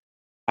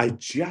I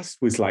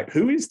just was like,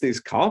 who is this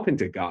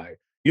Carpenter guy?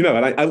 And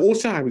I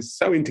was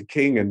so into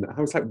King, and I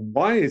was like,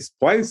 why is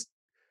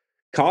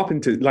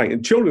Carpenter, like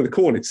in Children of the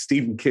Corn, it's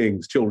Stephen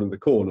King's Children of the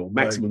Corn, or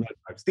Maximum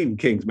Overdrive, Stephen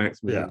King's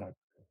Maximum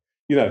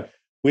Overdrive.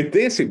 With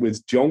this, it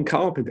was John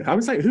Carpenter. I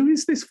was like, who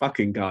is this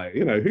fucking guy?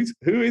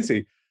 Who is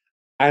he?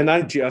 And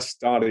I just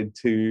started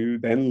to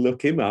then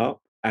look him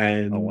up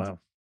and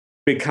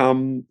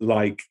become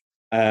like,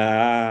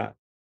 and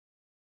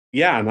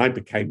I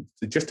became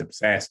just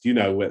obsessed,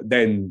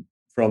 then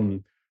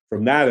from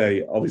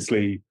that,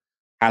 obviously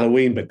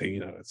Halloween, but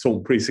then,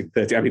 Assault Precinct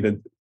 13. I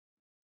mean,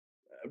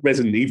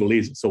 Resident Evil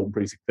is Assault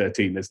Precinct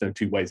 13. There's no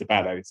two ways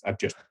about it. I've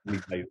just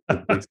remade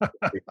it.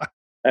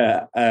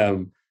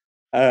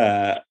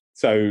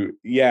 So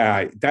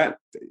yeah, that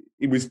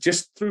it was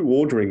just through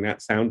ordering that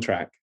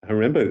soundtrack. I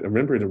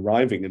remember it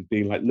arriving and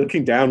being like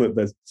looking down at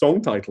the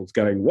song titles,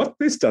 going, "What?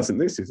 This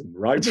isn't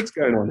right. What's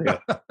going on here?"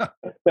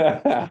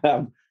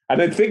 And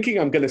then thinking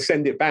I'm going to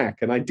send it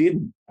back, and I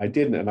didn't,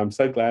 and I'm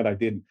so glad I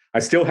didn't. I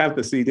still have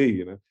the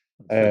CD,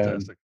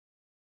 Fantastic.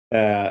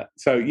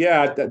 So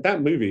yeah,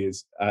 that movie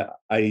is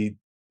I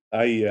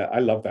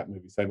love that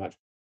movie so much.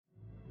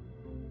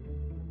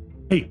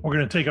 Hey, we're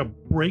going to take a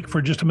break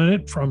for just a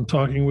minute from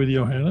talking with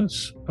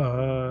Johannes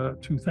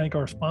to thank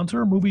our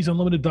sponsor,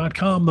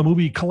 MoviesUnlimited.com, the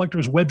movie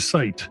collector's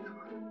website.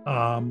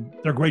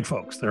 They're great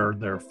folks.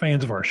 They're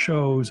fans of our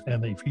shows,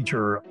 and they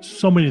feature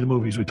so many of the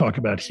movies we talk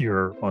about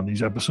here on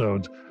these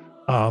episodes.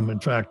 In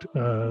fact,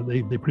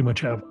 they pretty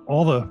much have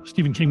all the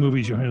Stephen King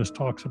movies Johannes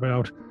talks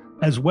about,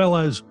 as well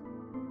as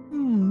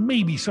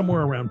maybe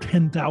somewhere around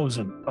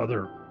 10,000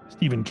 other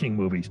Stephen King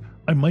movies.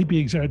 I might be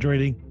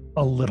exaggerating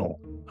a little.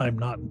 I'm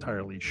not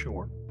entirely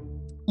sure.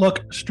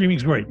 Look,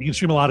 streaming's great. You can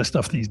stream a lot of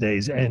stuff these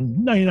days,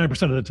 and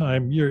 99% of the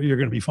time, you're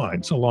going to be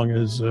fine, so long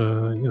as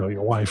your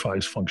Wi-Fi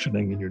is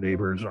functioning and your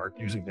neighbors aren't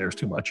using theirs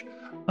too much.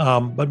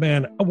 But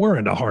man, we're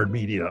into hard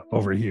media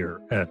over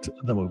here at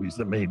The Movies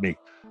That Made Me,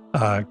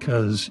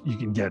 because you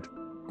can get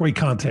great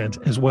content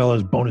as well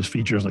as bonus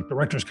features like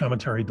director's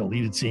commentary,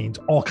 deleted scenes,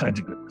 all kinds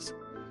of goodness.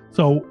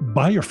 So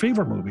buy your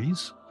favorite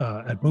movies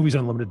at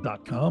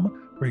MoviesUnlimited.com,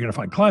 where you're going to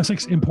find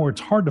classics, imports,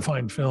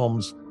 hard-to-find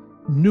films,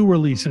 new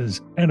releases,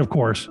 and of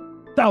course,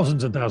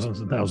 thousands and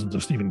thousands and thousands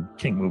of Stephen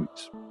King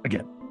movies.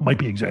 Again, might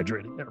be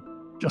exaggerating there,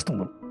 just a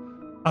little.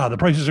 The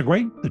prices are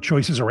great. The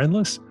choices are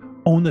endless.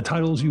 own the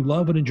titles you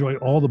love, and enjoy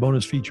all the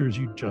bonus features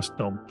you just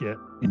don't get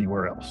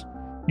anywhere else.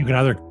 You can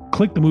either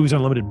click the Movies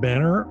Unlimited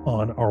banner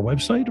on our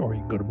website, or you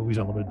can go to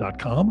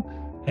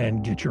moviesunlimited.com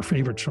and get your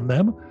favorites from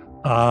them.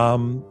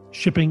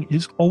 Shipping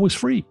is always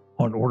free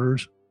on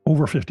orders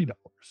over $50.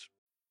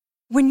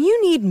 When you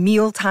need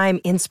mealtime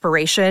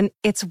inspiration,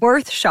 it's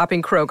worth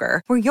shopping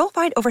Kroger, where you'll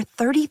find over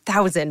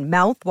 30,000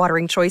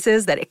 mouth-watering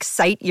choices that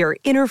excite your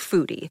inner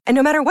foodie. And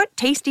no matter what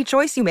tasty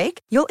choice you make,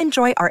 you'll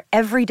enjoy our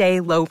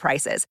everyday low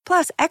prices,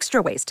 plus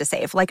extra ways to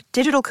save, like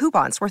digital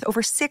coupons worth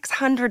over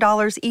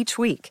 $600 each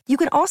week. You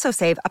can also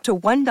save up to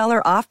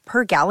 $1 off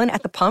per gallon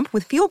at the pump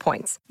with fuel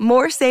points.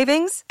 More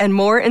savings and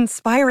more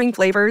inspiring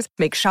flavors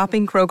make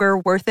shopping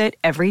Kroger worth it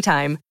every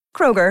time.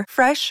 Kroger,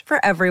 fresh for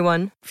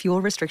everyone.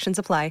 Fuel restrictions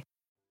apply.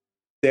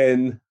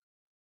 Then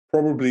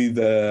probably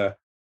the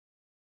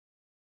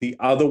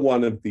other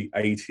one of the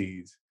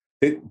 80s.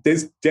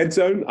 There's Dead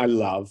Zone, I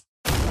love.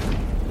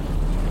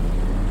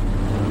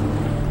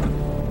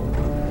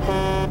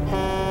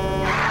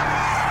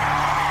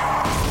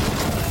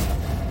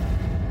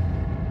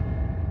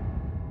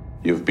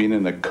 You've been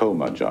in a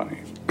coma,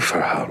 Johnny.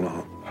 For how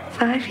long?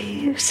 5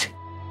 years.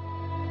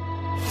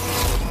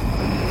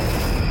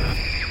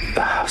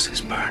 The house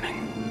is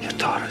burning. Your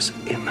daughter's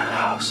in the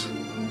house.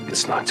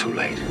 It's not too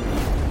late.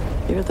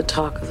 You're the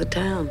talk of the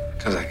town.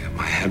 Because I got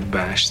my head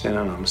bashed in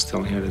and I'm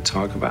still here to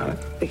talk about it.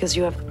 Because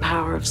you have the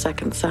power of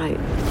second sight.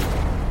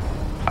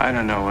 I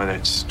don't know whether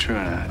it's true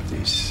or not,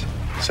 these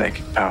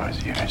psychic powers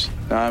of yours.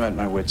 No, I'm at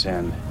my wit's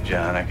end,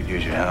 John. I could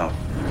use your help.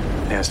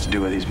 It has to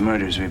do with these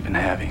murders we've been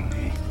having.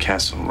 The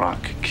Castle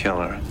Rock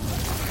killer.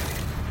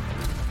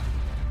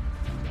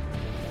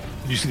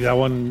 Did you see that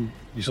one?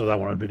 You saw that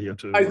one on video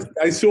too.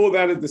 I saw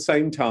that at the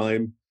same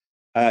time.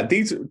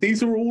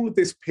 These are all of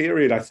this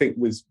period I think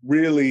was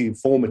really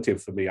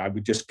informative for me. I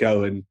would just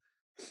go and,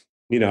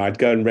 I'd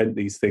go and rent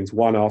these things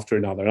one after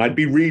another. And I'd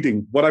be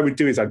reading. What I would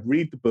do is I'd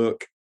read the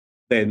book,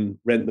 then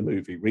rent the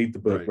movie, read the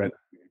book, right.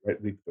 read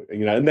the book.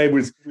 And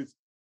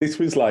this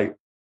was like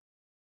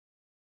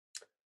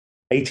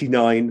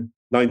 89,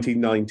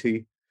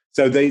 1990.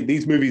 So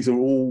these movies are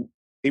all,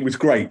 it was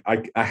great.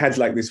 I had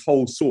like this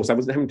whole source. I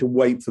wasn't having to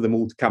wait for them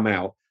all to come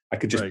out. I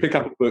could just pick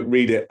up a book,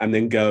 read it, and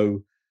then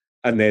go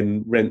and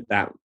then rent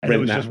that. And it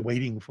was just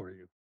waiting for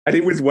you. And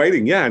it was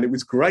waiting, yeah, and it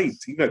was great.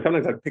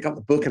 Sometimes I'd pick up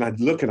the book and I'd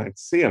look and I'd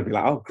see, I'd be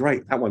like, oh,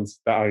 great, that one's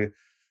a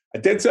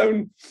Dead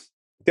Zone.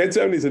 Dead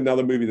Zone is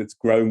another movie that's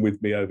grown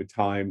with me over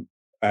time.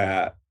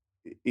 As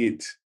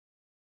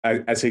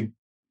a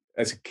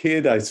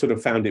kid, I sort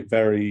of found it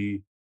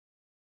I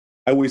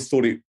always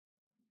thought it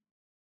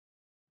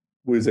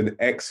was an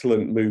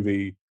excellent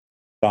movie,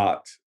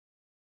 but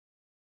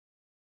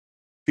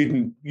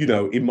didn't,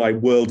 in my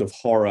world of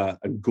horror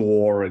and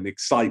gore and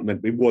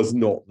excitement, it was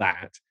not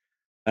that.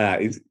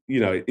 It's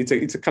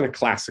a kind of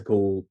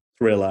classical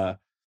thriller.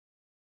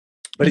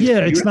 But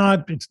it's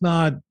not.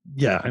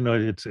 Yeah, I know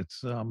it's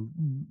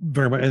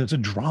very much, and it's a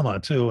drama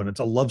too, and it's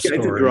a love story.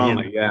 It's a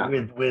drama,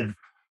 with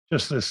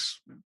just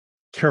this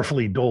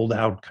carefully doled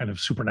out kind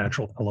of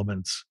supernatural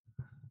elements.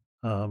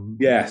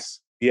 Yes.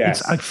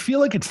 I feel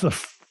like it's the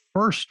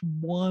first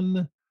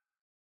one.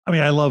 I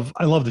mean, I love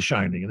The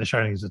Shining, and The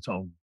Shining is its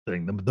own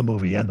thing, the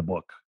movie and the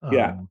book.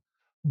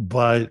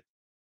 But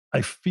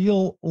I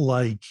feel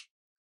like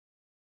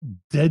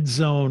Dead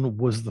Zone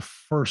was the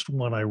first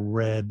one I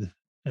read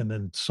and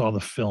then saw the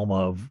film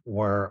of,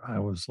 where I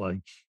was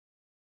like,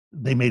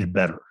 they made it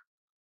better.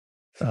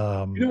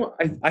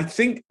 I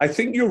think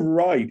you're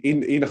right.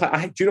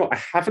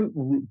 I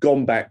haven't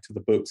gone back to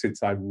the book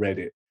since I read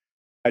it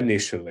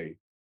initially,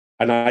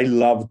 and I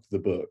loved the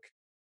book.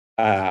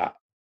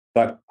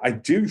 But I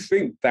do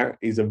think that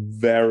is a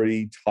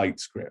very tight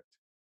script.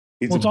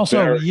 It's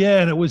also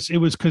and it was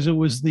because it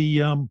was the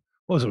what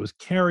was it? It was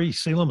Carrie,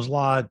 Salem's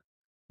Lot,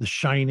 The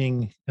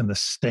Shining, and The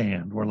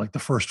Stand were like the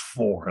first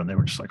four, and they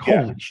were just like,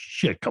 holy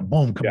shit,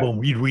 kaboom,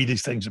 kaboom. You'd read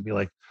these things and be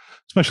like,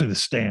 especially The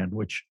Stand,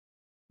 which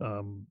I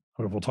don't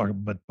know if we'll talk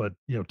about, but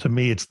to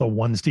me, it's the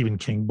one Stephen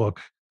King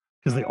book,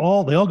 because they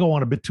all go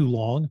on a bit too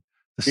long.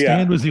 The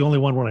Stand was the only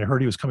one when I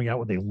heard he was coming out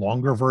with a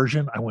longer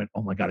version. I went,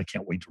 oh my God, I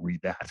can't wait to read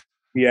that.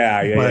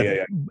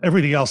 Yeah.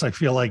 Everything else, I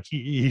feel like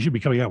he should be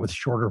coming out with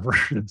shorter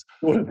versions.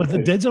 But The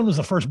Dead Zone was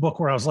the first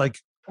book where I was like,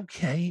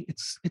 okay,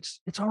 it's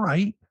all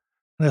right.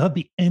 And I thought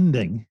the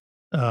ending,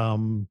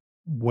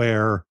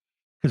 where,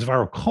 because if I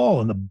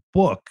recall in the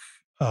book,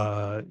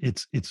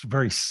 it's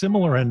very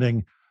similar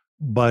ending,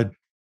 but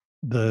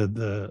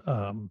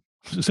the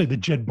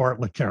Jed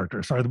Bartlett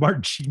character, the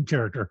Martin Sheen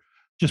character,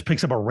 just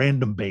picks up a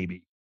random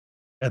baby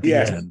at the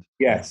end.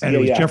 Yes, and it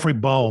was Jeffrey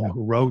Boehm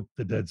who wrote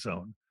The Dead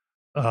Zone.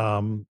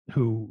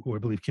 Who I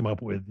believe came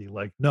up with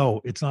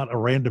no, it's not a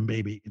random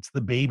baby, it's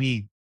the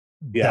baby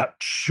that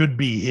should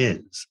be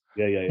his.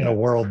 In a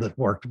world that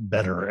worked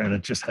better, and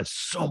it just has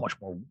so much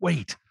more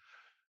weight.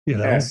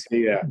 Yes,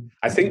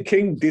 I think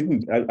King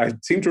didn't. I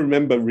seem to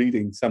remember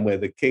reading somewhere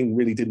that King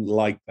really didn't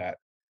like that.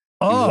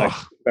 He was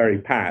very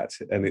pat,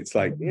 and it's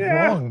like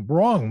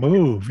wrong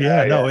move.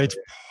 It's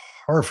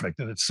perfect,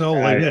 and it's so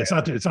like it's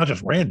not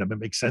just random. It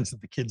makes sense that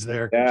the kid's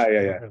there.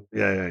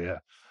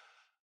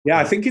 Yeah,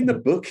 I think in the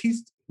book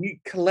he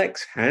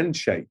collects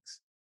handshakes.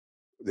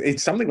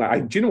 It's something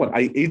like do you know what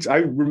I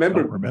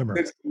remember.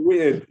 It's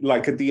weird.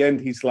 Like at the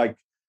end, he's like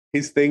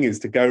his thing is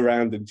to go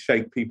around and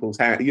shake people's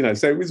hand. You know,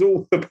 so it was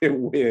all a bit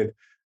weird.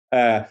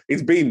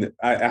 It's been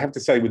I have to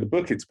say with the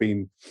book, it's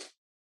been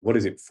what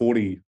is it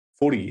 40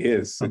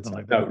 years since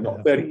like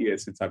not 30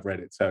 years since I've read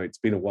it. So it's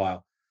been a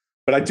while.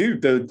 But I do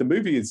the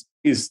movie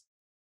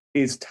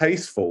is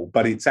tasteful,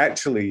 but it's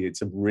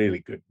a really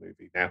good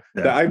movie now.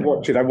 I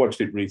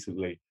watched it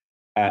recently.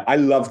 I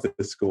love the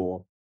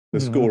score. The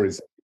score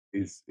is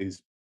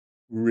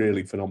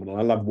really phenomenal.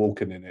 I love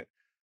Walken in it.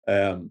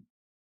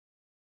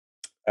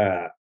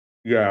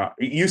 It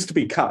used to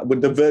be cut. When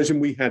the version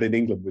we had in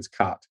England was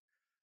cut.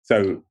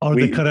 So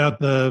they cut out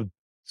the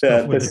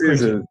stuff with the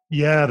scissors.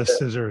 The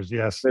scissors.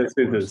 Yes, the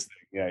scissors thing.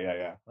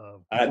 Yeah.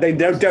 They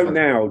don't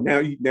now. Now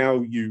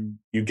you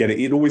get it.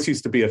 It always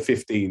used to be a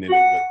 15 in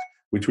England,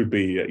 which would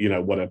be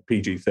what a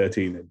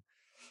PG-13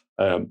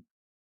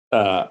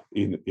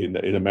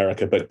 in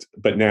America,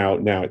 but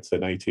now it's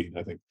an 18,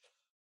 I think,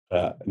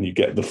 and you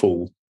get the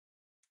full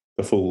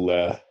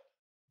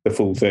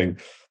thing.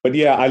 But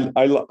yeah,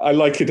 I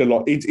like it a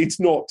lot. It's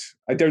not.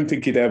 I don't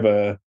think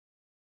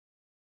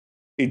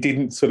it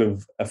didn't sort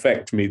of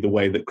affect me the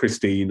way that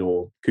Christine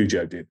or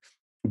Cujo did,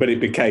 but it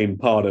became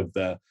part of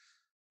the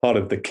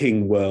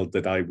King world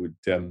that I would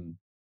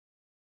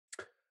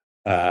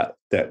that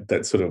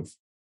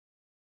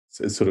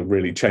sort of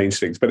really changed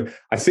things. But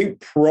I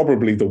think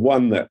probably the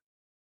one that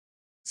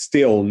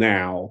still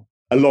now,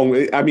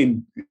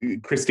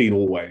 Christine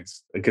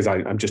always, because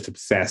I'm just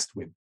obsessed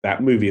with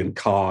that movie and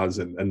cars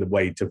and the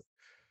way to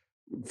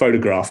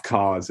photograph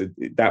cars.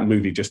 That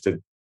movie just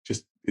it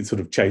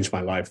sort of changed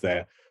my life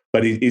there.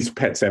 But it is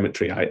Pet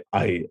Sematary.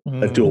 I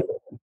adore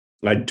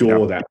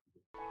that.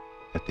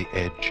 At the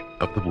edge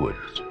of the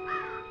woods,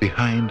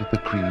 behind the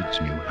Creed's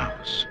new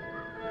house,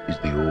 is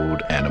the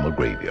old animal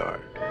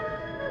graveyard,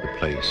 the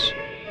place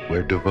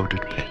where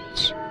devoted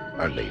pets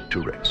are laid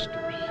to rest.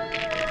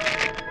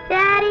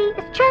 Daddy,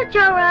 is church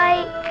all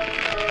right?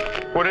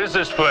 What is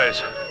this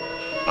place?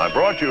 I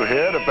brought you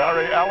here to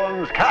bury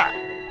Alan's cat.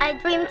 I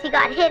dreamed he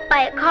got hit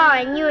by a car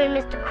and you and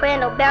Mr.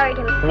 Crandall buried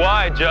him.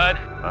 Why, Judd?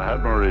 I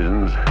had my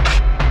reasons.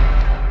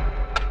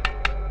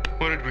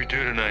 What did we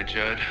do tonight,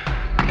 Judd?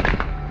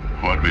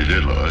 What we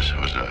did, Lois,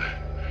 was a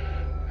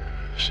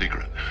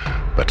secret.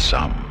 But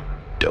some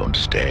don't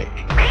stay.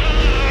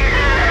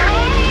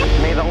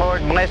 May the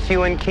Lord bless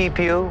you and keep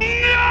you.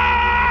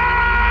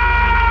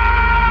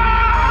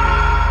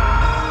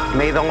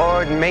 May the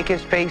Lord make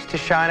his face to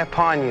shine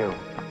upon you.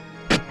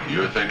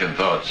 You're thinking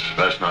thoughts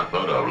best not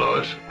thought of,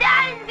 Lois.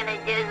 Daddy's gonna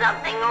do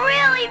something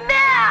really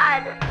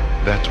bad.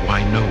 That's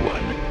why no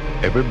one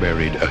ever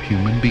buried a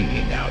human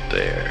being out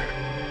there.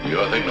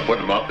 You're thinking of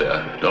putting them up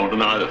there. Don't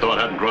deny the thought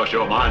hadn't crossed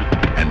your mind.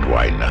 And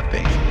why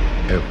nothing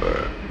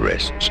ever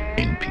rests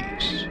in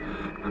peace.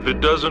 If it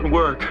doesn't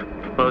work,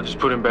 I'll just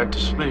put him back to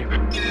sleep.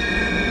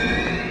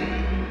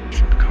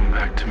 Come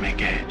back to me,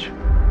 Gage.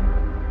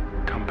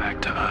 Come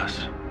back to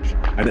us.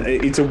 And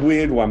it's a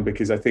weird one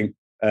because I think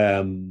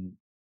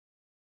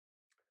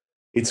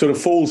it sort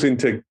of falls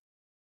into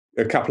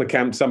a couple of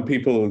camps. Some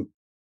people,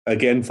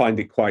 again, find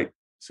it quite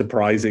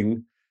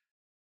surprising,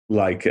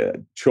 like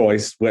a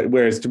choice.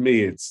 Whereas to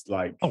me, it's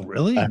like, oh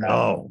really?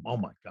 Oh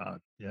my god!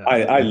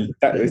 Yeah,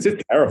 it's a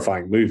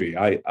terrifying movie.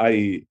 I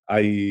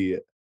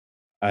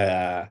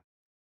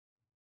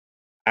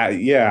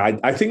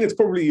think it's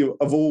probably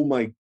of all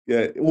my,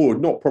 or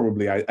not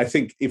probably. I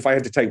think if I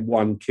had to take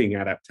one King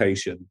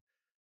adaptation,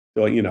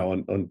 or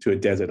onto a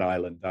desert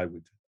island,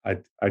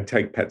 I'd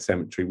take Pet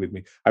Sematary with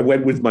me. I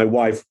went with my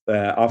wife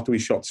after we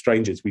shot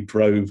Strangers. We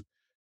drove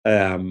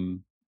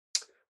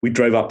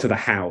up to the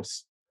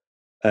house.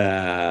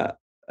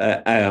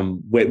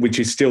 Which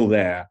is still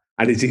there,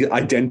 and it's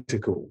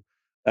identical.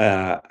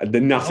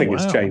 Nothing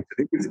has changed.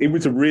 It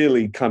was a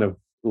really kind of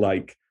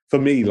like, for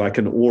me, like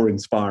an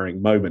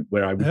awe-inspiring moment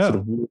where I would sort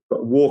of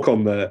walk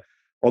on the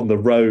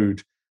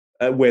road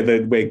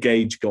where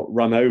Gage got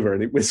run over,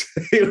 and it was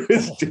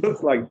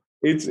just like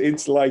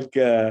it's like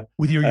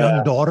with your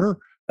young daughter.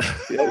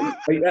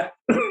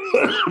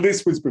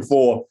 This was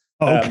before.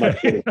 My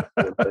kid.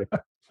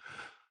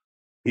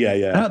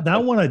 Yeah.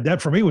 That one,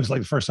 that for me was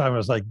like the first time I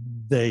was like,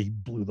 they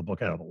blew the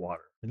book out of the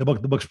water. The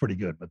book's pretty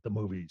good, but the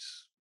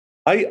movies.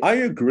 I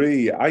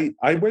agree. I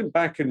went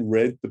back and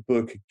read the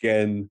book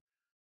again,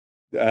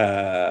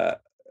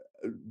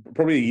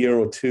 probably a year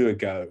or two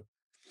ago,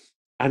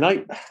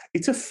 and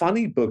it's a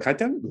funny book. I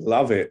don't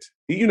love it.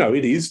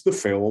 It is the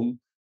film,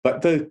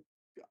 but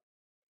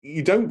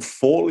you don't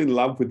fall in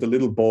love with the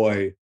little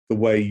boy the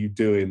way you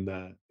do in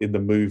the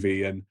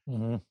movie, and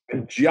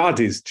Judd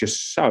is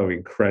just so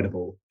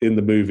incredible in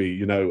the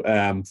movie.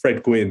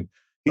 Fred Gwynne,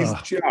 he's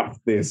just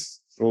this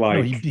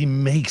like he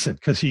makes it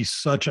because he's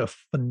such a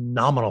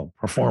phenomenal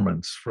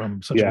performance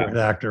from such a great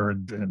actor,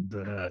 and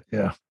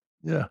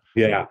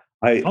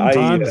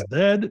Sometimes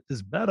dead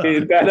is better.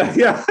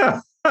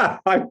 Yeah.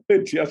 I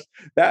would just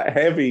that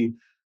heavy,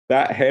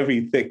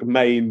 thick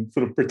Maine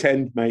sort of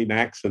pretend Maine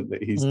accent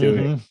that he's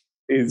doing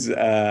is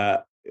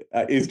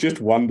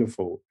just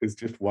wonderful. It's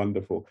just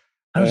wonderful.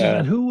 I was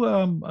and who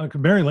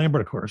Mary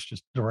Lambert, of course,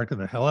 just directed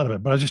the hell out of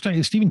it. But I was just telling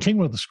you, Stephen King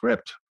wrote the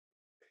script.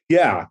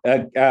 Yeah,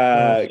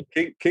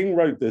 King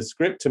wrote the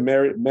script to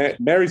Mary.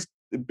 Mary's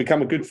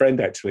become a good friend,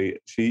 actually.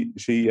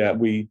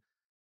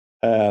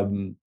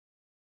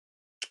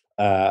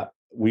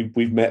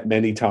 We've met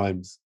many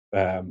times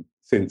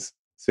since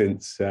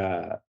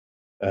I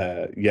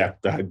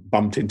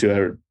bumped into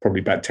her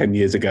probably about 10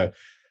 years ago.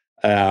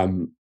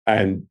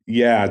 And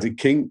yeah, the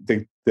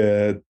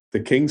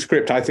King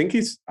script I think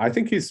is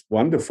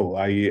wonderful.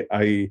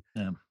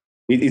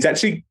 It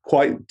actually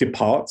quite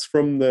departs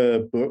from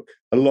the book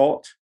a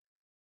lot,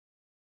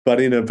 but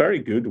in a very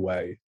good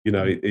way. You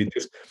know, it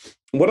just,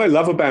 what I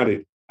love about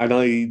it, and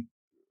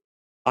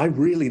I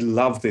really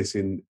love this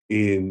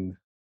in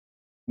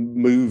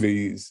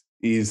movies,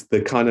 is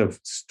the kind of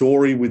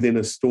story within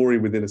a story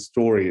within a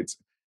story.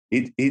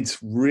 It's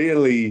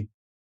really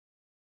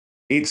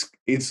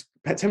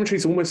Pet Sematary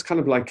is almost kind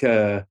of like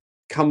a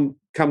come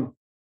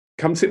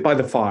sit by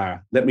the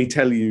fire. Let me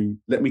tell you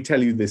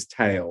this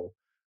tale,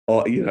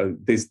 or you know,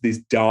 this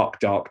dark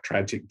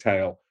tragic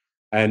tale,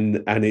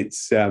 and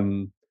it's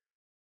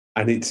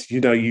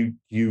you know,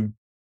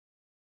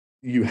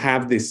 you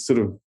have this sort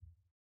of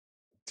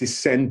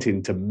descent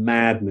into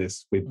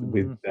madness with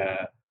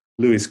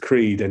Louis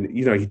Creed, and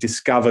you know, he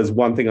discovers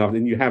one thing after,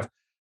 and you have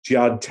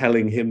Judd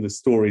telling him the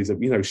stories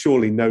of, you know,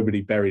 surely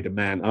nobody buried a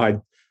man.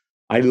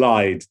 I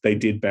lied, they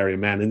did bury a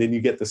man, and then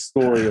you get the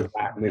story of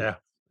that. And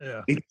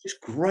it's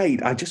just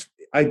great. I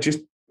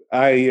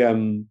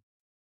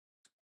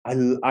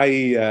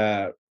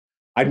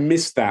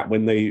missed that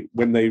when they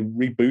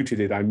rebooted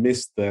it. I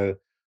missed the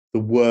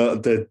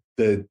world,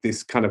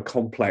 this kind of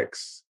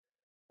complex,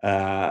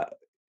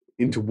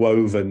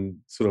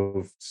 interwoven sort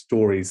of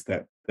stories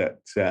that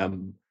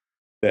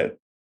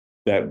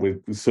were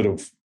sort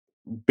of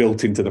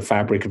built into the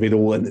fabric of it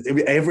all, and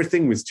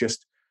everything was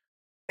just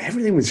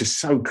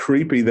so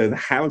creepy. The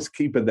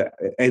housekeeper that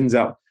ends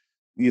up,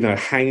 you know,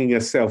 hanging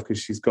herself because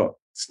she's got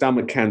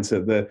stomach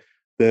cancer.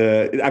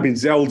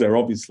 Zelda,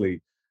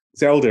 obviously.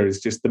 Zelda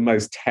is just the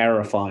most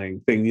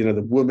terrifying thing. You know,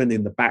 the woman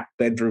in the back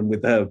bedroom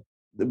with her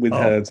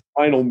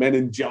spinal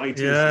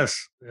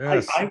meningitis.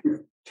 Yes.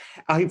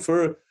 I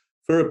for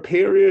a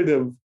period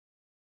of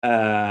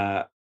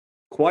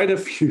quite a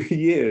few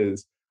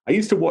years, I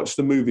used to watch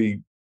the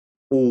movie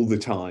all the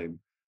time.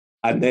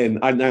 And then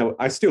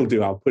I still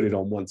do. I'll put it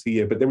on once a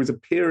year. But there was a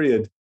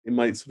period in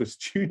my sort of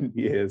student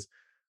years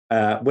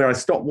where I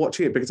stopped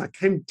watching it because I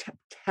came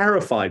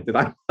terrified that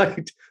I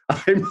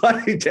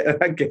might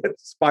get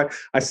spine.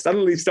 I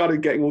suddenly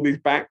started getting all these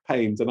back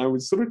pains, and I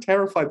was sort of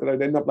terrified that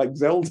I'd end up like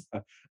Zelda.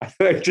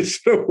 I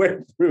just sort of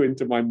went through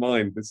into my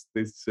mind this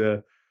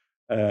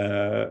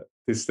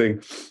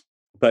thing.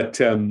 But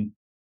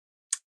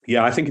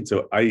yeah, I think it's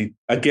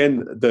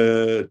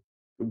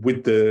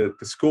with the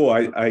score.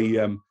 I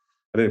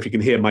don't know if you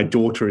can hear, my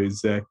daughter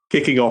is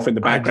kicking off in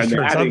the background. I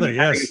just heard something,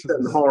 yes. A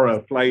certain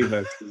horror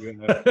flavor.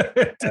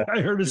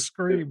 I heard a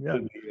scream,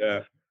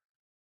 yeah.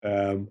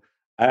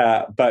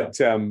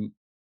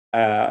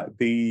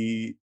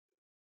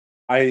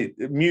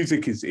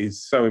 Music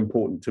is so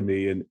important to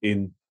me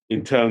in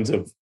terms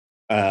of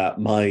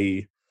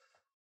my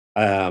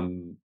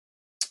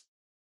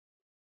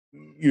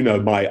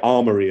my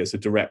armory as a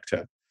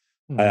director.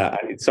 And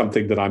it's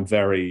something that I'm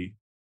very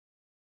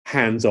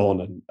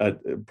hands-on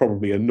and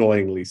probably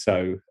annoyingly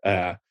so,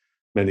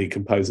 many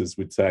composers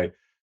would say,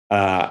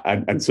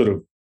 and sort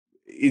of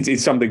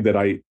it's something that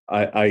I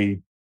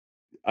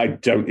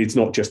don't. It's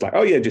not just like,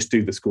 oh yeah, just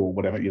do the score,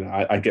 whatever. You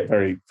know, I get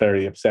very,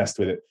 very obsessed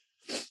with it.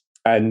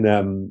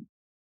 And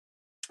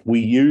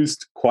we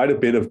used quite a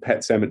bit of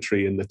Pet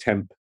Sematary in the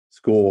temp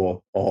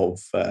score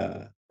of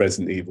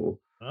Resident Evil,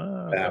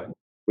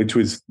 which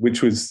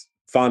was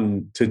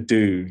fun to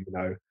do. You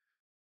know.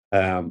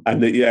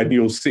 And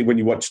you'll see when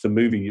you watch the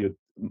movie,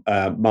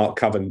 Mark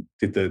Coven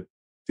did the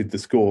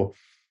score,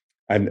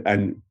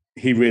 and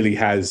he really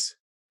has.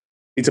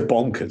 It's a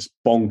bonkers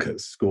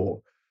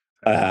score,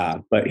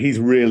 but he's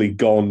really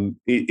gone.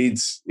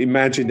 It's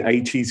imagine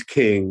 80s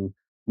King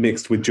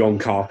mixed with John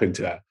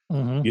Carpenter,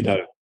 you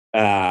know,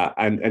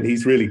 and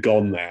he's really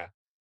gone there.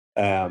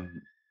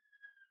 And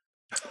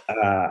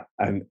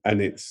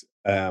it's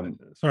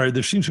sorry,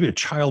 there seems to be a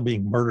child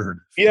being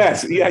murdered.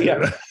 Yes, yeah.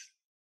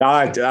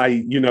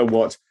 You know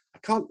what? I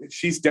can't.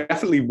 She's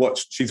definitely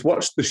watched. She's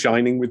watched The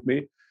Shining with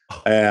me.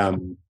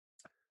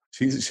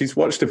 She's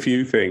watched a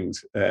few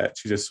things.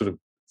 She just sort of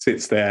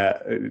sits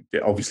there.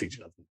 Obviously, she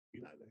doesn't.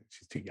 You know,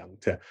 she's too young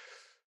to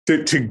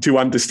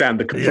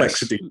understand the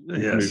complexity of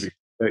the movie.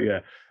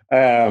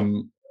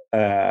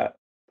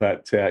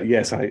 But yeah,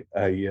 yes, I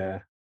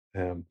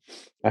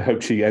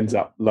hope she ends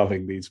up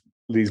loving these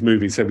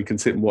movies so we can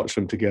sit and watch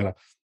them together.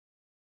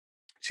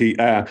 She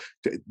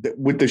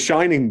with The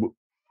Shining.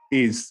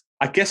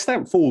 I guess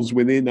that falls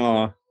within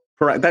our.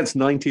 That's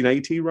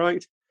 1980,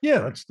 right?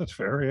 Yeah, that's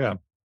fair. Yeah.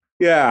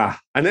 Yeah,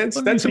 and that's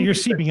So you're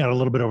seeping out a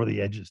little bit over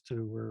the edges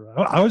too.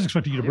 I was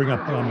expecting you to bring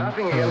up They're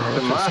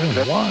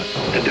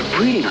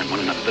breeding on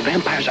one another. The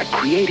vampires are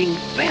creating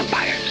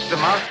vampires. The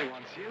monster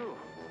wants you.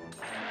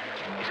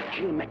 It's a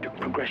geometric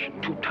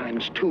progression. 2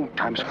 times 2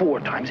 times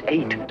 4 times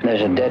 8.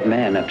 There's a dead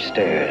man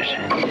upstairs.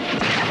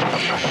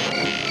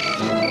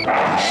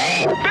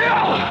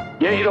 Bill!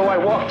 Yea, though I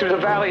walk through the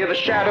valley of the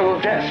shadow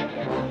of death,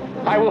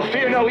 I will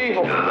fear no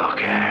evil.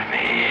 Look at me.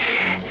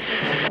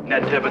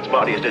 Ned Tibbetts'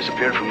 body has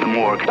disappeared from the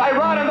morgue. Thy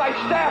rod and thy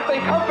staff, they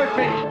comfort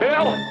me.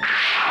 Bill!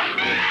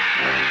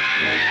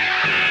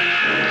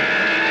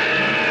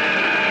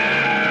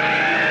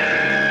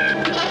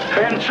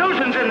 And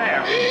Susan's in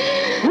there.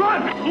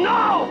 Run!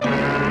 No!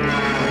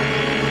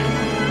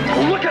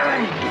 Look at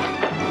him!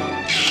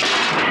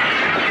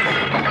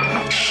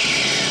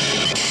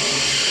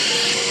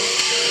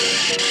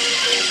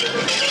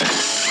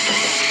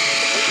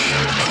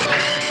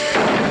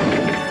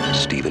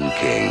 Stephen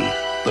King,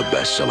 the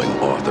best-selling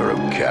author of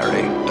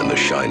Carrie and The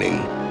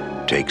Shining,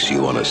 takes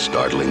you on a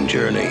startling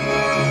journey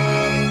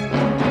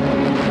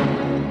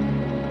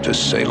to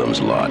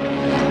Salem's Lot.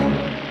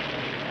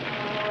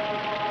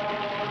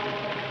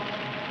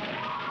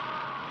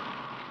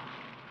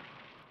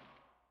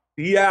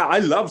 Yeah, I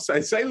love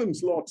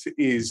Salem's Lot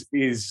is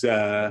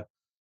a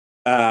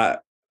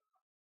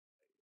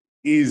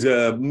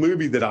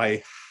movie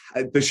that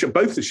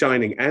both The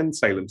Shining and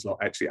Salem's Lot,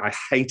 actually, I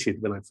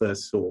hated when I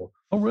first saw.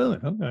 Oh, really?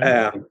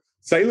 Okay.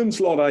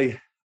 Salem's Lot, I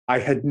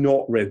had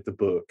not read the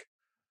book,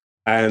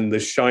 and The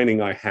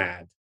Shining I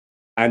had.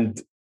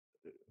 And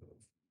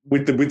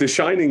with The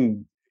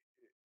Shining,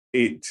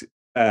 it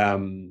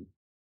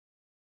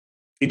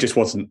just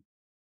wasn't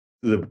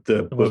the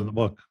book. Wasn't the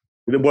book.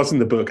 It wasn't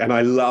the book, and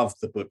I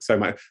loved the book so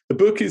much. The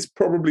book is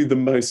probably the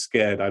most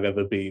scared I've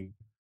ever been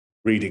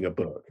reading a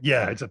book.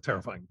 Yeah, it's a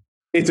terrifying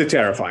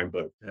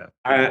book. Yeah.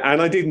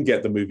 And I didn't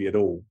get the movie at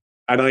all.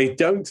 And I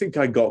don't think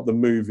I got the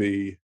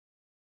movie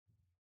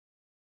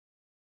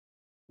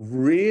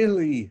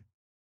really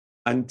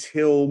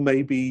until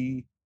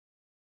maybe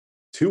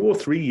 2 or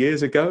 3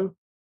 years ago.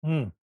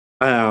 Mm.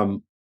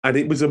 And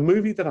it was a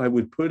movie that I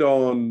would put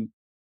on,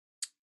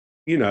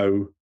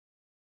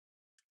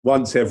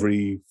 once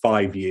every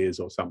 5 years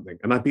or something.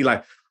 And I'd be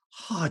like,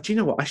 do you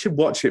know what? I should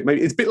watch it.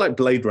 Maybe it's a bit like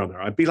Blade Runner.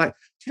 I'd be like,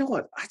 do you know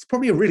what? It's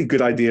probably a really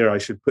good idea. I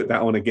should put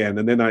that on again.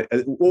 And then I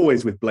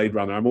always with Blade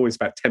Runner, I'm always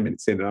about 10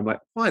 minutes in and I'm like,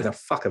 why the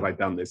fuck have I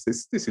done this?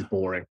 This is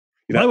boring.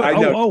 By the way,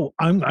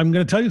 I'm going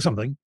to tell you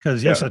something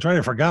because yes, that's right.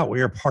 I forgot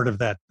we are part of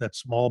that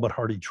small but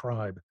hardy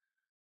tribe.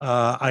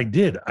 I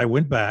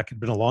went back.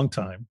 It'd been a long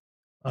time.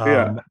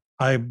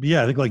 I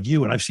think like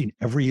you, and I've seen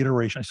every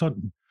iteration.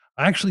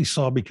 I actually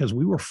saw because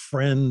we were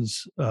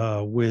friends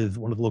with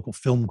one of the local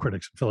film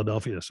critics in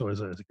Philadelphia. So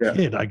as a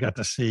kid, I got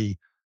to see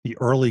the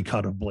early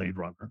cut of Blade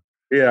Runner.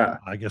 Yeah.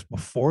 I guess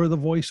before the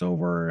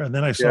voiceover. And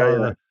then I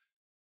saw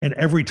and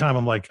every time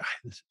I'm like,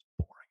 this is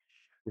boring.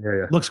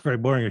 Yeah. Looks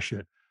great, boring as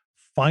shit.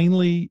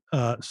 Finally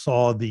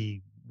saw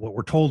what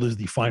we're told is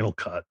the final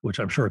cut, which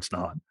I'm sure it's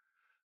not.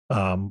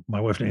 My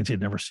wife Nancy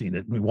had never seen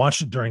it. We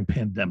watched it during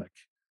pandemic.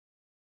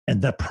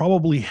 And that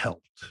probably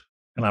helped.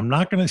 And I'm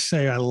not going to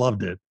say I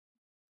loved it.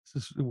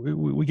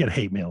 We get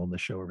hate mail on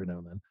this show every now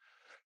and then.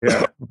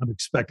 Yeah. I'm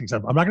expecting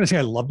something. I'm not going to say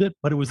I loved it,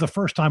 but it was the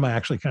first time I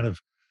actually I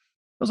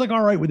was like,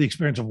 all right with the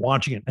experience of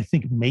watching it. I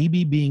think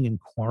maybe being in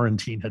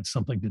quarantine had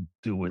something to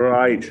do with it.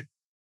 Right.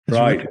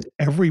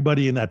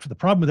 Everybody the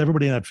problem with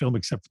everybody in that film,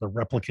 except for the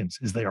replicants,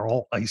 is they are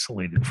all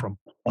isolated from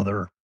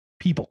other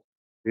people.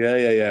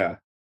 Yeah.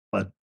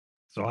 But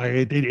so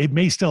it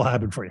may still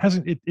happen for you.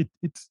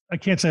 It's I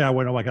can't say I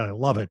went, oh my God, I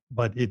love it,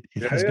 but it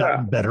has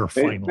gotten better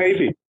finally.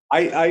 Maybe.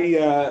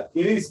 It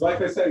is,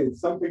 like I say, it's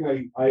something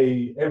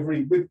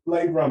with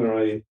Blade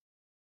Runner,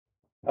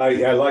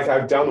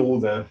 I've done all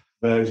the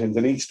versions,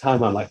 and each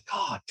time I'm like,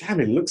 God damn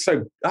it looks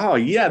so,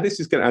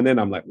 this is gonna, and then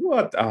I'm like,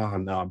 what? Oh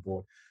no, I'm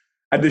bored.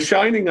 And The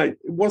Shining, it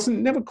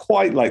wasn't never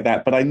quite like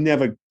that, but I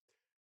never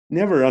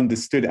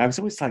understood it. I was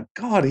always like,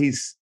 God,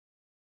 he's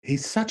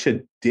such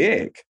a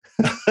dick.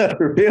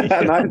 Really?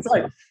 And I was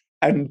like,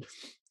 and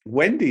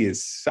Wendy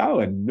is so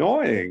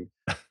annoying.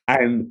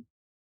 And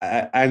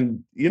I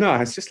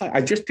was just like,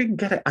 I just didn't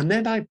get it. And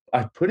then I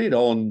put it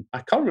on, I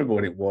can't remember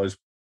what it was.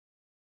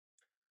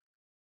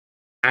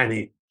 And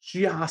it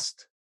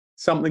just,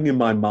 something in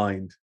my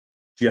mind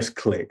just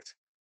clicked.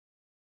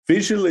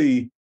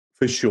 Visually,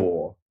 for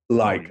sure,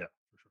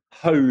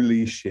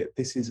 holy shit,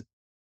 this is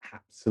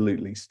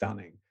absolutely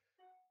stunning.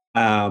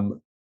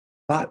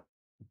 But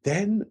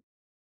then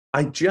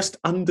I just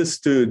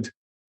understood,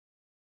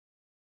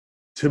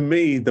 to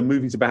me, the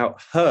movie's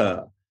about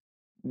her,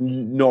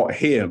 not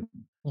him.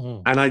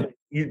 Mm-hmm. And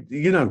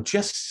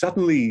just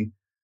suddenly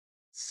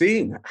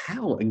seeing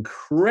how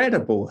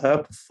incredible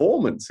her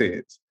performance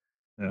is.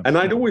 Yeah. And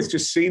I'd always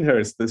just seen her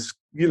as this,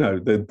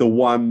 the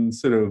one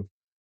sort of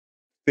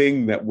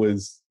thing that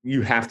was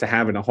you have to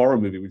have in a horror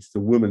movie, which is the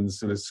woman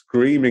sort of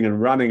screaming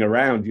and running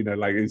around,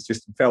 like it's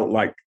just felt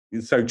like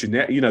it's so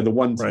generic, the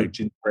one sort of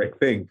generic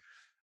thing.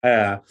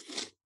 And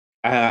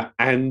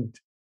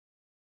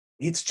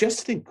it's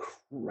just an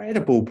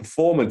incredible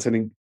performance,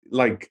 and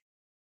like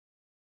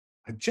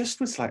I just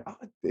was like, oh,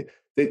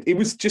 it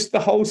was just the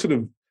whole sort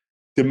of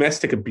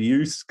domestic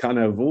abuse kind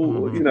of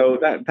all,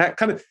 that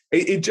kind of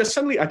it just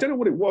suddenly, I don't know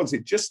what it was,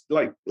 it just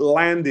like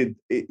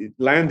it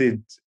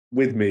landed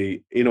with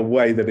me in a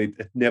way that it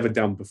had never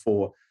done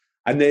before,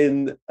 and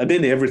then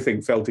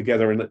everything fell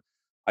together, and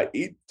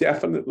it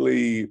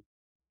definitely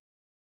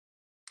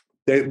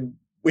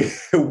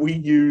we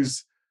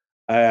use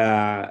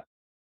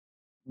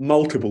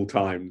multiple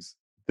times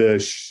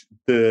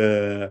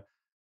the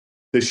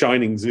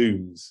shining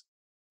zooms,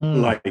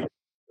 like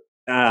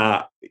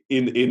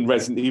in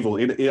Resident Evil,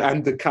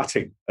 and the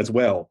cutting as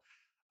well,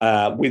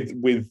 with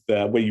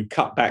where you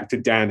cut back to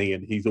Danny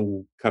and he's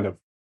all kind of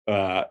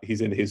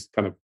he's in his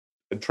kind of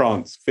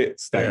trance fit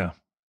state,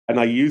 and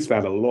I use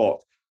that a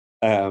lot,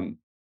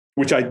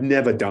 which I'd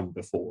never done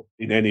before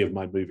in any of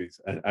my movies,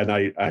 and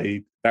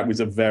I that was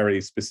a very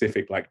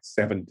specific like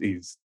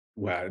 70s,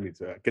 well, I mean,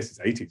 I guess it's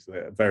 80s,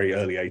 very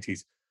early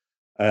 80s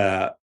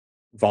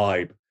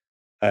vibe.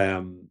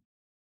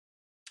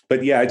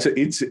 But yeah, it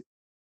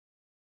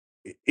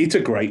is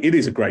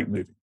a great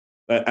movie,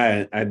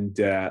 and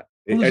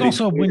it's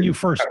also when you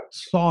first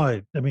saw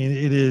it. I mean,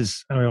 it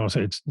is. I don't want to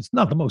say it's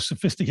not the most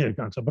sophisticated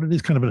concept, but it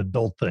is kind of an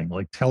adult thing,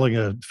 like telling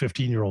a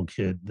 15-year-old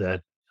kid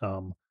that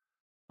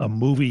a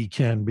movie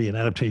can be an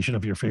adaptation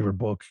of your favorite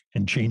book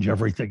and change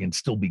everything and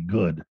still be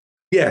good.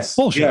 Yes,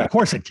 bullshit. Yeah. Of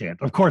course it can't.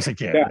 Of course it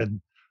can't. Yeah.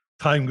 And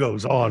time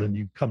goes on, and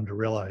you come to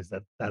realize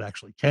that that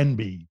actually can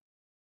be,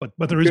 but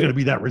there is going to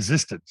be that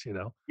resistance,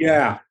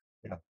 Yeah.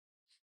 Yeah.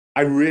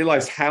 I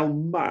realized how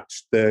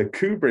much the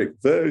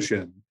Kubrick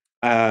version,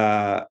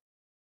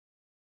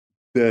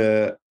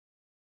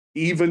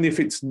 even if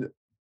it's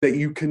that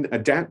you can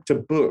adapt a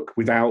book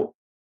without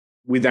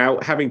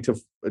having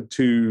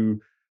to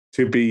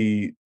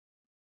be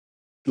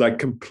like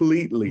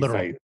completely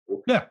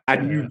faithful. Yeah.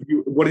 And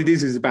you what it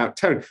is about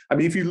tone. I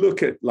mean, if you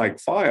look at like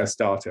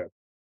Firestarter,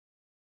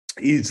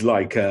 is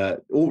like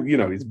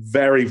is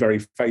very, very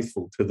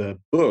faithful to the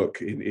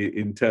book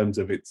in terms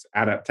of its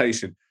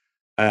adaptation.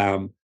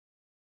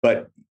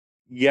 But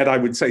yet I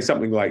would say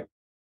something like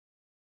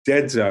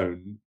Dead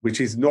Zone, which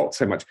is not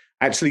so much,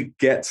 actually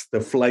gets the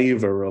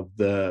flavor of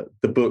the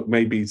book,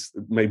 maybe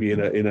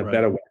in a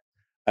better way.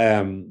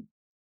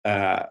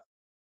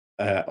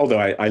 Although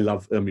I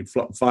love, I mean,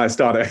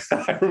 Firestarter.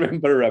 I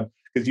remember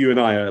because you and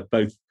I are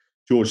both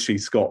George C.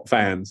 Scott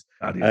fans.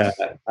 I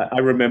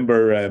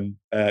remember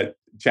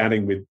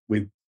chatting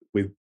with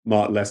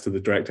Mark Lester, the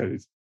director,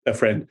 who's a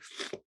friend,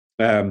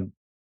 and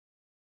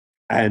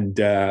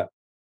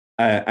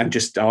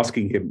just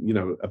asking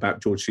him,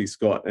 about George C.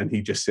 Scott, and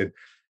he just said,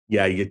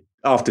 "Yeah,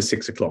 after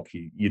 6 o'clock,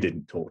 you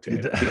didn't talk to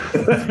him."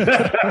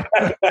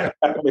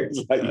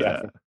 It's like,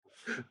 yeah,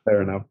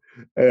 fair enough.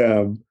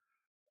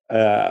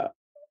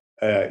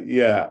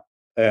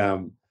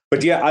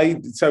 But yeah,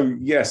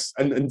 yes,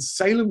 and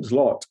Salem's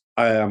Lot.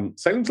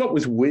 Salem's Lot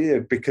was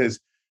weird because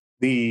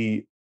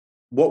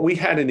what we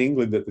had in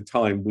England at the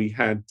time, we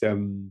had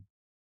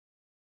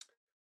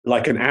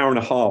like an hour and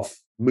a half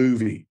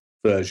movie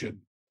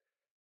version.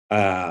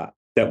 Oh,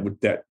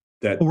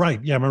 right,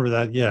 yeah, I remember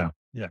that. Yeah.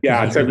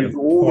 So it was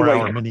all the way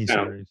 4-hour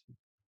miniseries,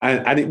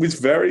 and it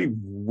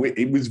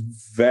was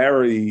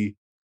very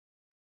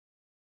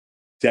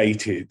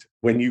dated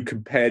when you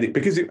compared it,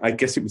 because I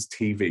guess it was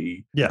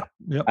TV. Yeah.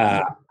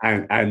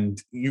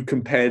 And you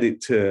compared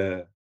it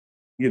to,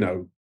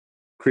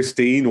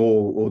 Christine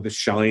or The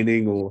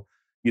Shining or,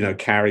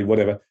 Carrie,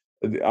 whatever.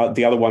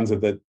 The other ones of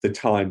the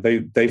time,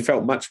 they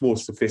felt much more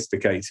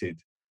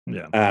sophisticated.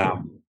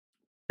 Yeah.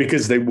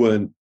 Because they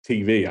weren't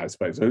TV, I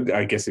suppose.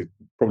 I guess it's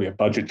probably a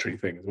budgetary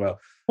thing as well.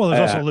 Well, there's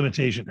also a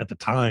limitation at the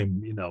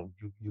time. You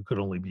could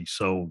only be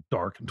so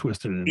dark and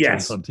twisted and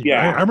intense on TV.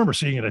 Yeah. I remember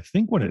seeing it, I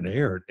think, when it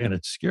aired, and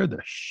it scared the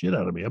shit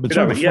out of me. I've been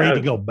sort of afraid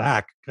to go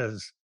back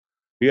because,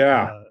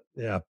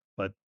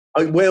 But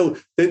well,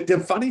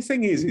 the funny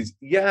thing is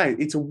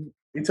it's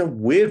a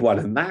weird one,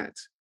 and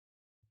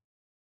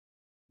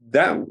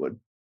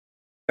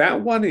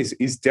that one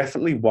is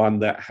definitely one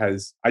that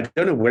has, I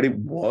don't know what it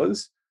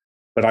was,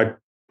 but I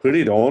put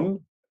it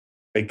on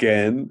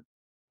again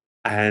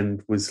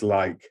and was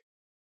like,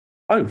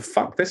 oh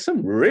fuck, there's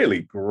some really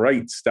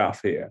great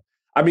stuff here.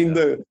 I mean,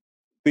 the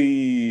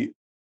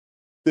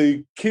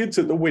kids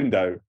at the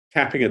window,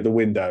 tapping at the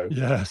window,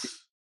 yes,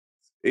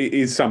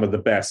 is some of the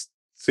best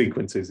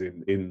sequences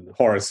in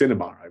horror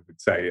cinema, I would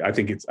say. I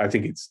think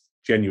it's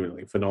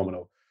genuinely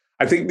phenomenal.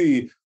 I think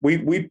we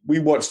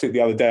watched it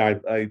the other day.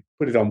 I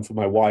put it on for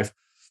my wife,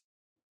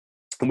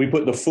 and we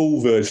put the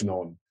full version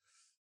on,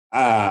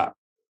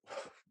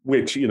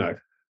 which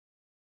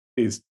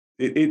is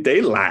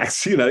it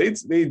lacks.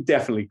 It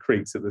definitely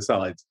creaks at the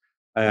sides.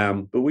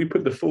 But we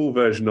put the full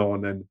version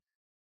on, and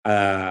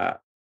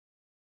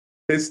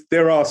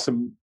there are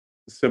some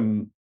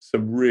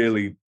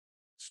really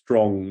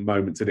strong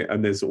moments in it,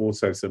 and there's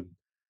also some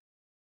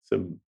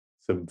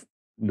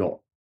not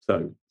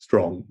so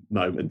strong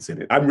moments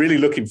in it. I'm really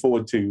looking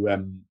forward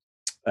to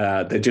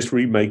they're just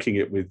remaking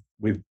it with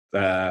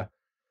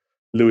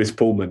Lewis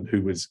Pullman,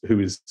 who was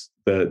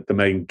the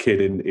main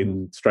kid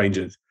in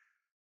Strangers.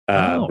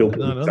 Oh, Bill I did not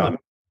know Pullman's that. son.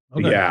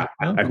 Okay. Yeah,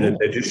 Oh, and cool.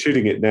 they're just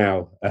shooting it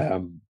now.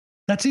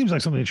 That seems like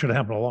something that should have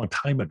happened a long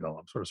time ago.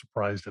 I'm sort of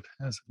surprised it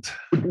hasn't.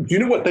 Do you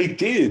know what they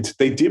did?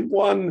 They did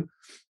one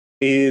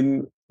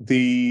in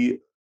the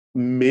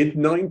mid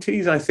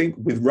 '90s, I think,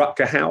 with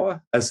Rutger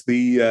Hauer as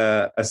the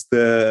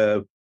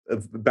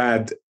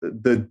bad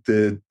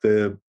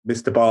the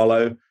Mr.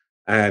 Barlow,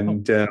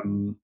 and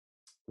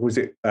was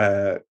it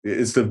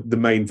is the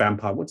main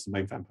vampire? What's the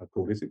main vampire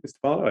called? Is it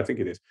Mr. Barlow? I think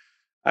it is.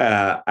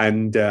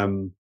 And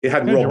it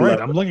had Yeah, Rob you're right.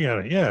 Lowe. I'm looking at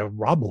it. Yeah,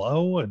 Rob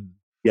Lowe and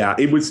Yeah,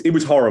 it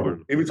was horrible.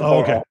 It was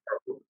horrible.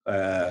 Okay.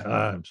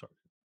 I'm sorry.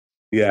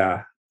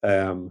 Yeah.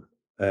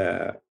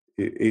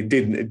 It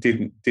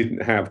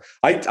didn't have.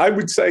 I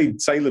would say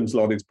Salem's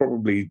Lot is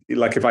probably,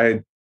 like, if I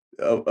had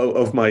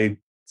of my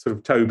sort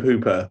of Tobe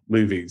Hooper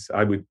movies,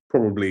 I would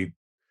probably,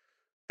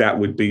 that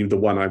would be the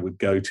one I would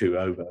go to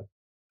over.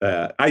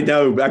 I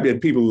know, I mean,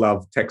 people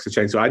love Texas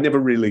Chainsaw. I never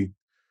really,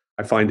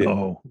 I find it.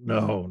 No.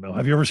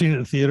 Have you ever seen it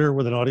in theater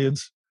with an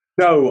audience?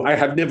 No, I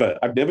have never.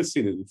 I've never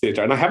seen it in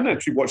theater, and I haven't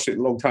actually watched it in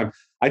a long time.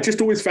 I just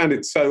always found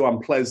it so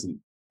unpleasant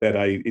that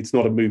it's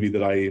not a movie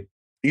that I,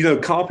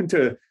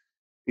 Carpenter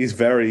is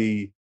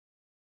very,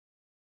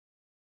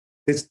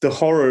 the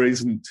horror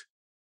isn't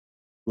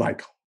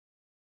like,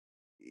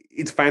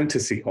 it's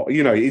fantasy horror,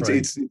 it's Right.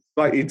 it's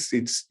like it's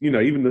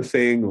even The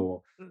Thing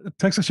or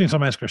Texas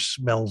Chainsaw Massacre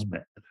smells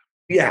bad.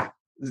 Yeah,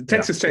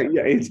 Texas Chainsaw.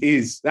 Yeah, it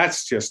is.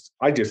 That's just,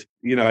 and it's,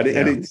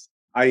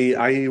 I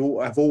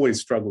have always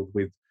struggled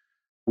with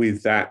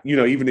that.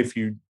 Even if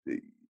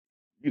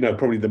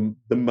probably the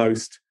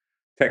most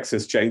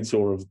Texas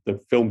Chainsaw of the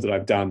films that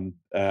I've done,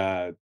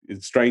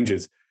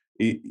 Strangers,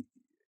 it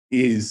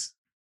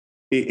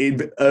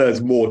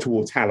errs more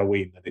towards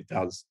Halloween than it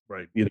does,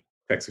 right?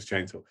 Texas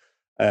Chainsaw.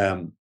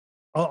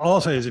 All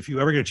I'll say is, if you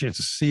ever get a chance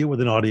to see it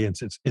with an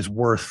audience, it's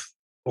worth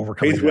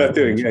overcoming. It's worth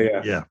doing.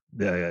 Yeah.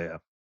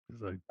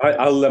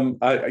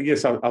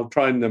 I'll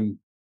try and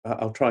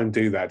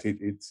do that.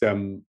 It's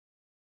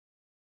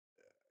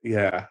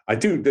yeah, I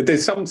do.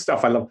 There's some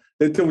stuff I love.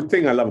 The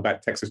thing I love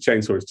about Texas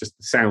Chainsaw is just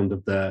the sound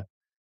of the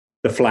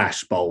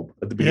flash bulb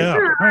at the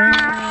beginning.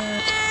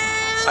 Yeah.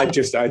 I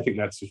think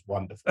that's just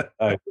wonderful.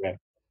 That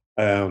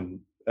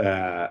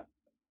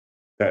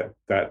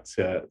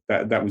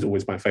was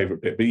always my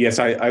favorite bit. But yes,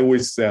 I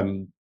always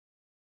the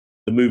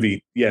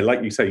movie. Yeah,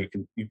 like you say,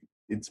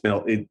 it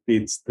smell it.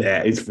 It's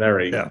there. It's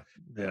very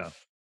yeah.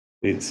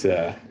 It's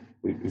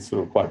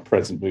sort of quite a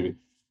present movie.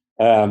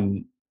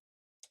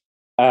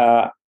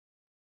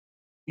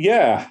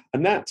 Yeah,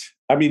 and that,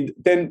 I mean,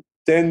 then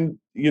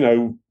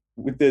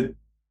with the,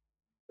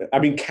 I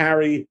mean,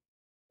 Carrie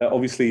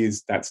obviously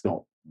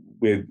I'm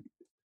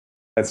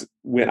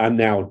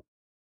now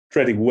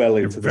treading well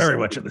into the very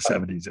much in the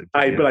 70s.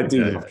 But I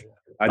do love it.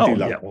 I do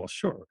love it. Well,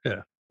 sure,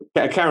 yeah.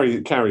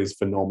 Carrie is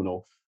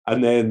phenomenal,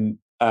 and then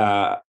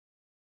I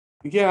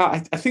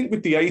think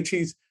with the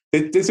 80s,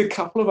 there's a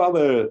couple of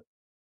other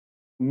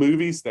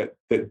movies that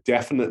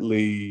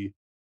definitely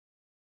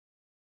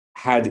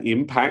had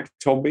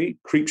impact on me.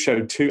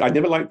 Creepshow 2. I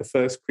never liked the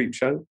first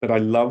Creepshow, but I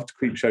loved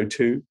Creepshow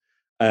 2.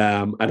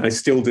 And I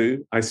still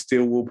do. I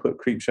still will put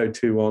Creepshow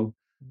 2 on.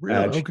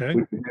 Really? Okay.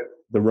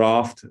 The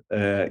Raft,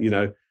 sure.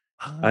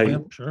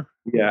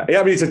 Yeah.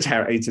 I mean,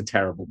 it's a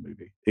terrible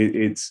movie.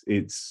 It's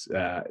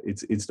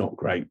not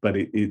great, but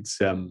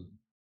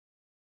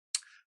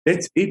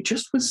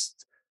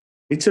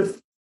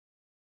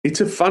it's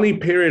a funny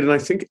period, and I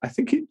think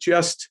it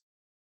just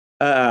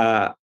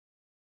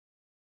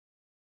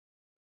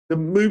the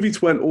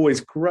movies weren't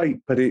always great,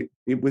 but it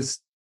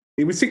was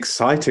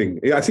exciting.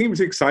 I think it was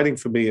exciting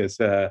for me as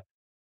a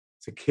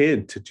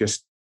kid to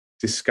just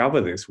discover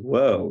this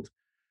world.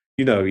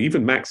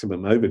 Even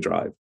Maximum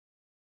Overdrive,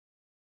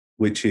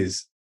 which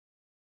is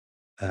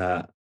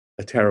a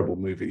terrible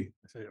movie.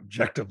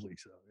 Objectively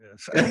so,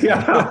 yes.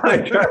 Yeah, I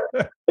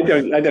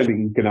don't think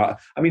you can. I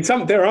mean,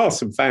 there are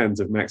some fans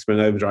of Maximum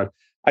Overdrive.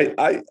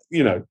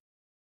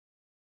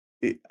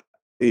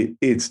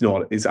 It's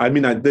not.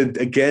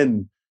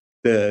 Again,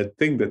 the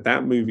thing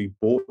that movie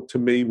brought to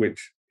me,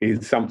 which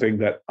is something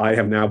that I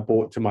have now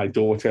brought to my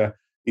daughter,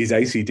 is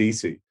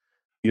AC/DC.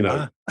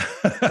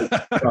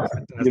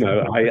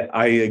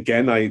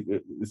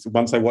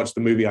 Once I watched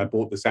the movie, I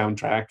bought the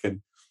soundtrack,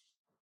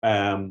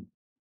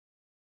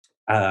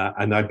 and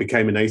I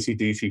became an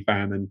AC/DC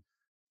fan.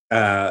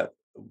 And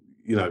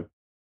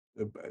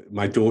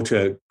my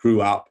daughter grew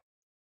up,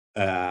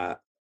 trying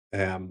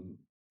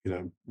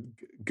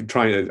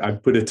to. I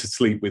put her to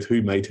sleep with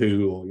Who Made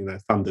Who, or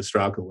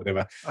Thunderstruck, or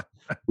whatever,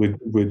 with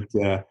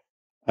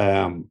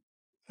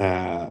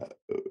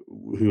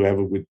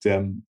whoever would.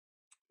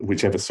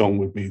 Whichever song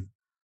would be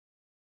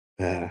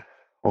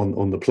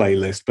on the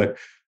playlist. But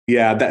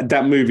yeah,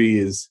 that movie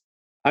is.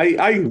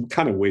 I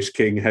kind of wish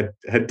King had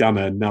done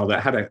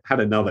another Take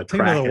another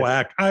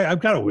whack. I've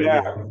got to win.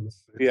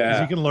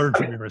 Yeah, you can learn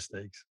from your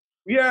mistakes.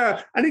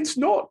 Yeah, and it's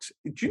not.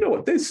 Do you know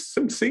what? There's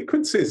some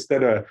sequences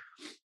that are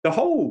the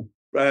whole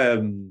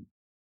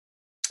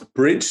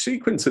bridge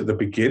sequence at the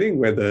beginning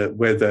where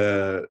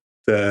the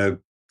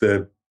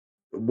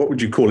what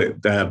would you call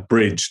it? The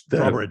bridge.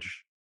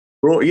 Drawbridge.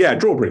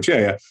 Drawbridge.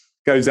 Yeah.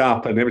 Goes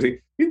up and everything.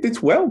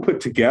 It's well put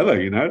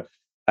together, you know.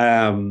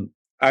 And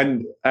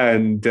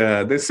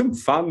there's some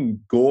fun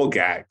gore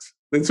gags.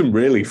 There's some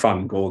really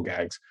fun gore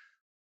gags.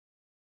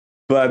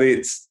 But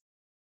it's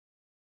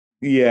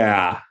you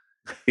know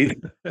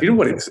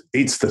what?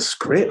 It's the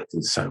script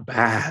is so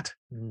bad.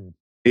 Mm.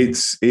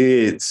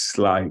 It's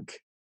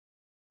like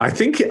I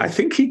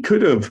think he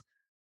could have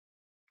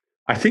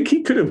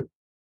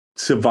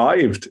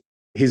survived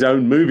his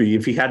own movie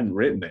if he hadn't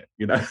written it.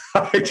 You know,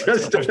 I think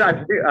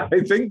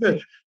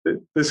that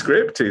the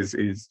script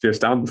is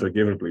just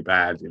unforgivably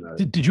bad. You know,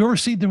 did you ever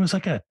see there was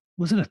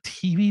was it a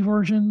TV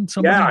version?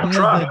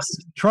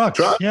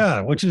 Trucks.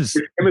 Yeah, which is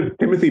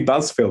Timothy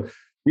Busfield.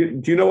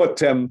 Do you know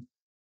what?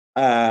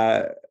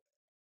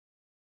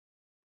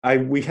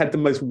 We had the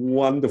most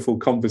wonderful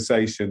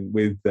conversation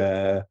with.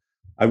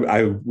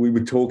 We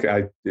were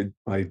talking.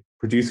 My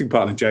producing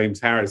partner James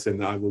Harris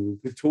and I were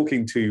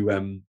talking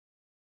to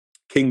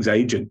King's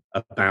agent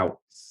about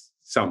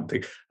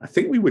something. I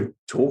think we were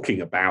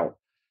talking about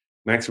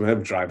Maximum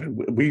Overdrive,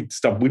 and we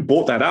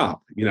brought that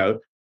up, you know.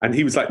 And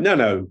he was like,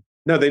 "No,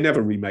 they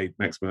never remade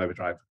Maximum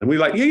Overdrive." And we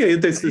were like, "Yeah,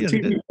 there's the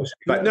TV."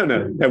 Like, no,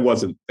 there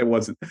wasn't.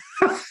 But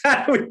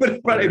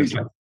he's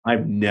like,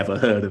 "I've never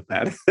heard of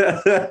that."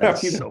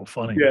 That's so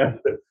funny. Yeah,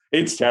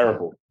 it's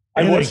terrible.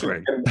 I watched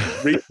it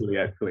recently.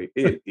 Actually,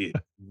 it is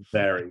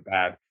very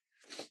bad.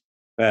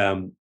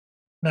 Now,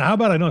 how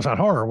about I know it's not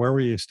horror? Where were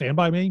you? Stand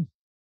By Me?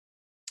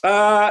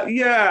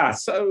 Yeah.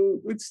 So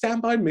with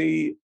Stand By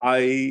Me,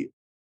 I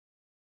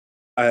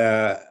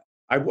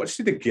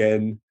watched it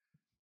again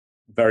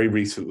very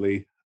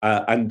recently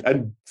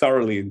and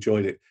thoroughly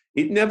enjoyed it.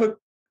 It never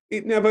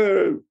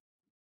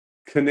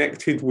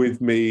connected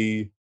with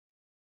me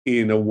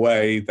in a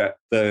way that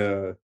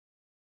the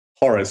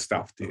horror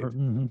stuff did,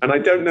 and I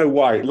don't know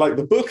why. Like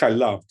the book, I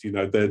loved. You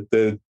know,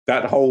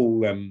 that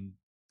whole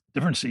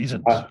Different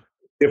Seasons.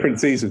 Different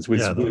Seasons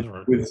was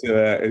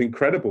an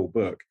incredible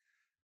book.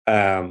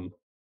 And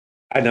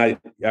I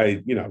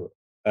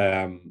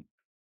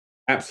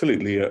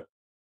absolutely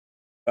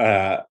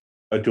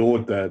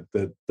adored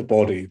the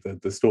body,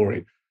 the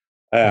story.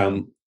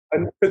 And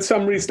for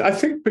some reason, I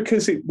think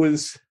because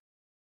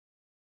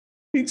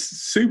it's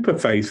super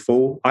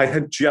faithful. I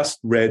had just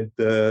read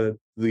the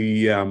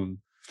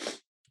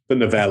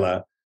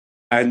novella,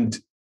 and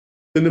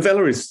the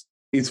novella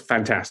is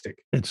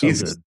fantastic. It's so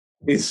good.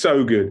 It's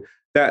so good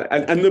that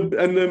and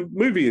the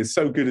movie is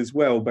so good as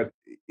well. But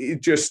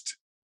it just.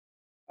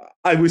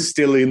 I was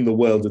still in the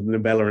world of the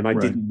novella, and I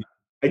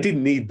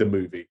didn't need the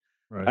movie.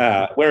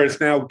 Right. Whereas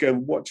now,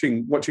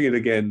 watching it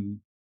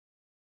again,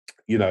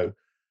 you know,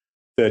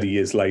 30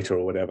 years later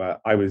or whatever,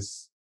 I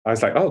was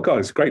like, oh god,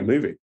 it's a great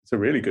movie. It's a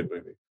really good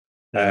movie.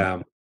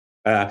 Yeah.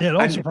 It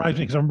all surprised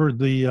me because I remember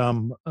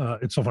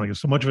it's so funny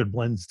because so much of it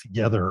blends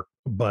together,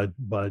 but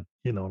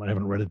you know, and I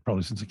haven't read it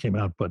probably since it came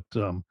out, but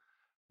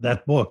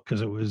that book,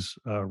 because it was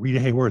Rita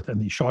Hayworth and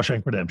The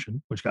Shawshank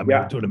Redemption, which got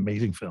made into an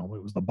amazing film.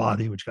 It was The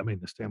Body, which got made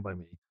into Stand By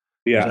Me.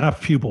 Yeah,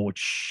 Half Pupil, which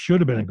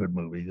should have been a good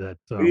movie. That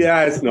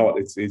it's not.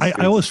 I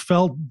always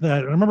felt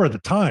that. I remember at the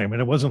time,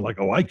 and it wasn't like,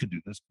 oh, I could do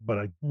this, but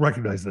I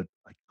recognized that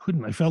I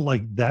couldn't. I felt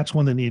like that's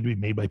one that needed to be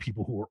made by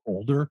people who were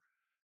older,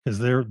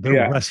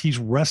 because he's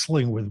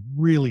wrestling with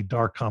really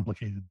dark,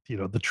 complicated, you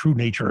know, the true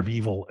nature of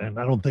evil, and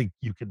I don't think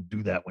you can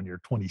do that when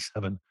you're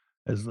 27.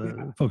 As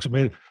the folks have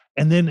made it,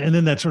 and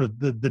then that sort of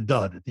the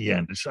dud at the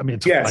end. It's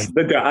yes,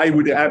 I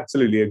would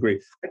absolutely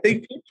agree. They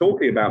keep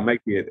talking about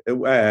making it,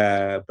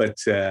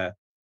 but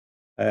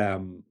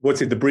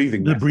what's it? The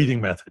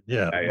breathing method.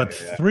 Yeah, but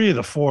 3 of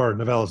the 4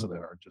 novellas in there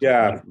are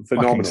just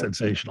phenomenal,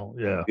 sensational.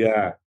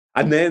 Yeah,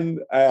 and then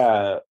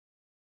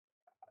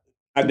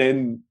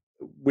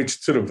which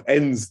sort of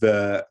ends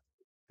the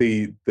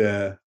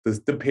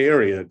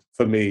period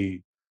for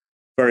me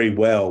very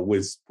well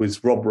was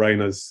Rob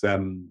Reiner's.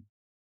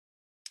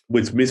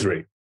 Was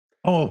Misery.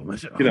 Oh,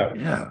 you know.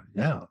 Yeah.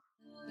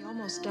 You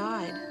almost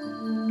died.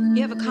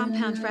 You have a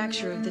compound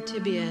fracture of the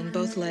tibia in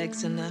both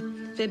legs, and the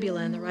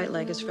fibula in the right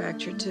leg is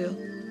fractured too.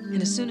 And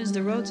as soon as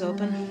the road's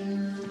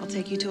open, I'll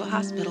take you to a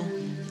hospital.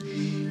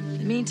 In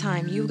the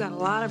meantime, you've got a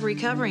lot of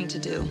recovering to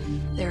do.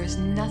 There is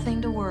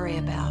nothing to worry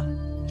about.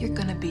 You're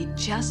gonna be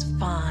just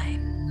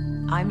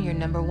fine. I'm your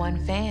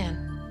 #1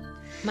 fan.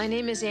 My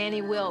name is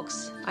Annie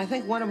Wilkes. I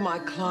think one of my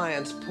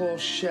clients, Paul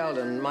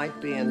Sheldon,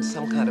 might be in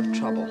some kind of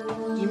trouble.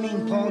 You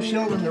mean Paul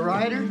Sheldon, the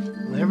writer?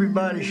 Well,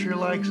 everybody sure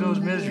likes those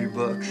misery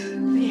books.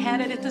 They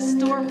had it at the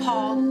store,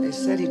 Paul. They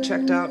said he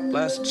checked out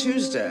last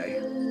Tuesday.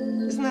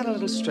 Isn't that a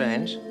little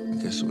strange? I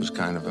guess it was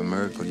kind of a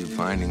miracle you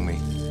finding me.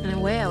 In a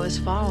way, I was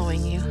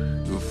following you.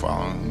 You were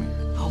following me?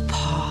 Oh,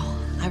 Paul,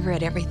 I've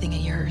read everything of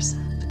yours,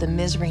 but the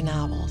misery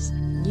novels.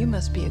 You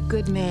must be a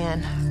good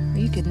man, or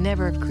you could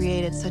never have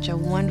created such a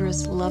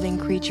wondrous, loving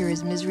creature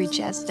as Misery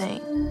Chastain.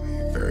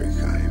 You're very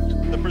kind.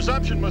 The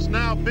presumption must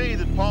now be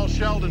that Paul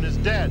Sheldon is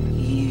dead.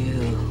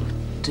 You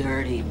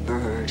dirty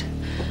bird.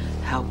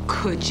 How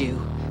could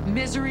you?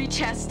 Misery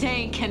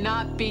Chastain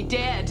cannot be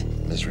dead.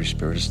 Misery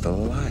Spirit is still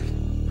alive.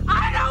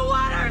 I don't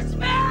want her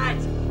spirit!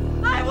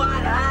 I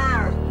want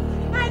her!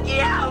 And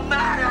you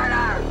murdered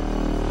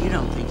her! You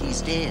don't think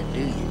he's dead, do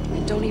you?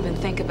 And don't even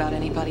think about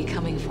anybody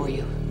coming for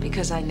you,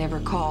 because I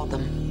never called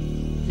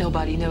them.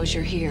 Nobody knows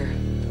you're here.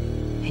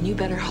 And you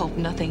better hope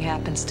nothing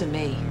happens to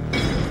me.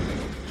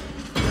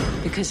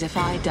 Because if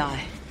I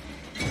die,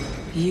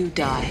 you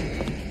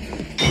die.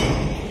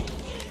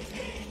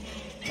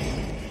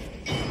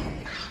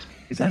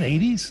 Is that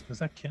 80s? Does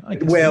that count?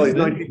 Well, it's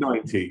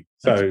 1990.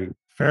 So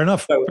fair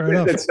enough. Fair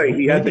enough. Let's say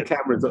he had the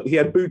cameras. He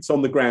had boots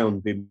on the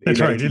ground in. That's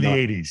in right, in the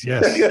 80s.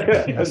 Yes.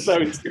 Yes. So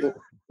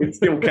it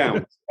still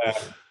counts.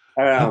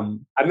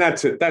 And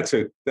that's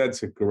a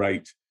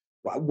great.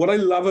 What I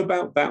love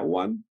about that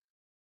one,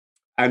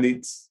 and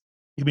it's.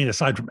 You mean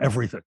aside from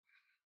everything?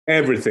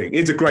 Everything.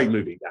 It's a great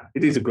movie. Yeah,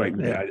 it is a great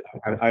movie. Yeah.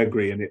 I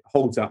agree, and it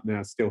holds up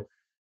now. Still,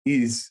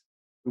 is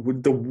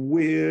the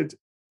weird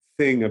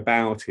thing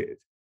about it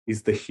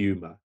is the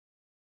humor,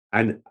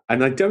 and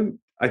I don't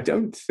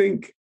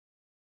think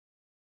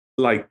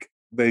like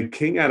the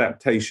King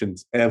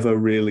adaptations ever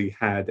really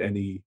had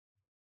any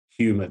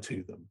humor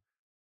to them,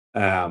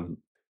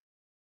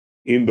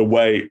 in the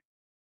way,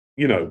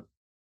 in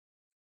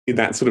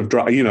that sort of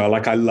dry,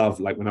 like I love,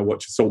 like when I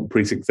watch Assault on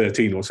Precinct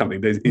 13 or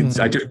something, I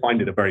just find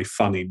it a very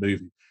funny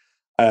movie.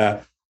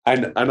 And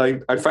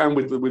I found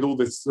with all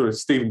this sort of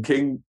Stephen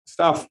King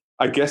stuff,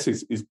 I guess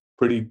is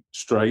pretty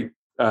straight.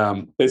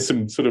 There's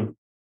some sort of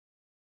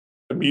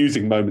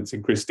amusing moments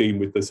in Christine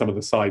with some of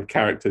the side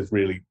characters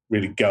really,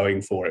 really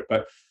going for it.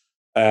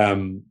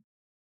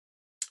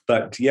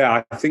 But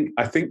yeah, I think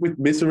with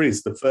Misery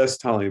is the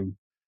first time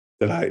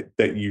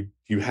that you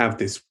have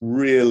this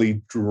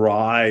really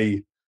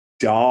dry,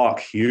 dark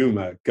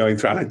humor going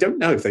through. And I don't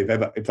know if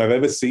I've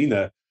ever seen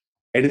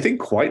anything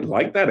quite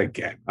like that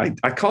again.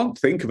 I can't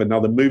think of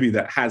another movie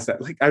that has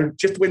that. Like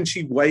just when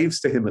she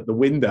waves to him at the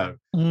window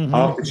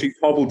after she's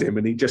hobbled him,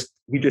 and he just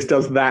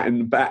does that in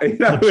the back.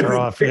 Flips her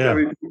off.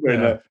 I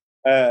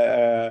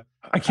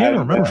can't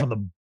remember from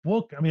the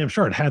book. I mean, I'm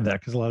sure it had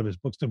that because a lot of his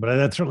books do, but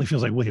that certainly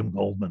feels like William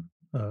Goldman.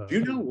 Do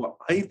you know what?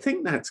 I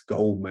think that's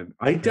Goldman.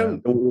 I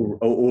don't,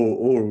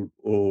 or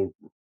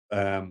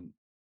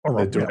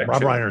Rob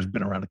Reiner's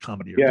been around a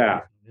comedy.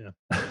 Yeah. Do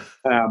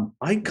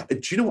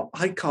you know what?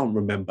 I can't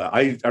remember.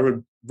 I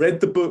read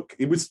the book.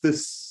 It was the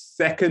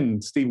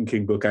second Stephen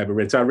King book I ever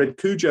read. So I read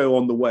Cujo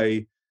on the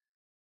way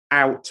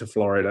out to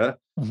Florida,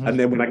 and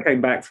then when I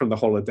came back from the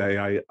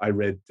holiday, I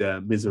read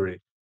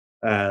Misery.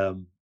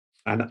 And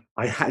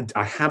I haven't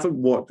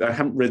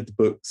read the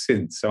book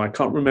since, so I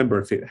can't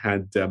remember if it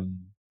had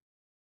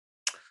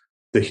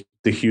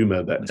the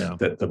humor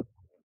that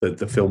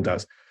the film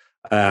does.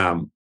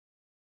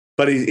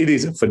 But it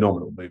is a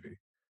phenomenal movie.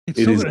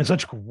 It's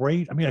such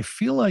great. I mean, I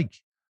feel like,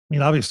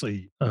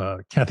 obviously,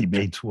 Kathy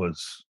Bates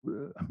was,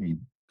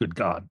 good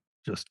God,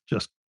 just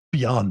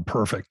beyond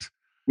perfect.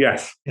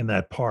 Yes, in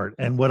that part.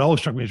 And what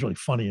always struck me as really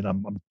funny, and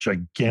I'm a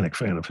gigantic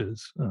fan of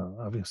his,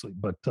 obviously,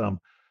 but I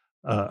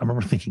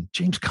remember thinking,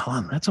 James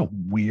Caan, that's a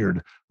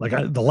weird, like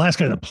the last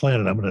guy on the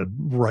planet I'm going to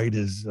write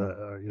is,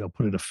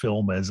 put in a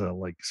film as a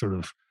like sort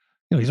of,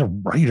 he's a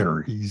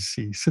writer. He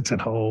sits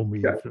at home.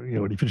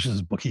 When he finishes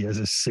his book, he has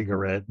his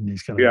cigarette, and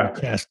he's kind of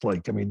cast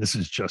like, this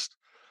is just,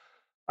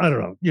 I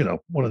don't know,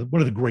 one of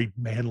the great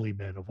manly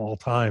men of all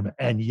time.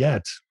 And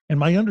yet, and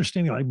my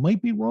understanding, I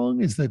might be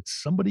wrong, is that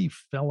somebody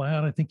fell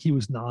out. I think he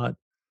was not.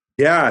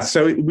 Yeah,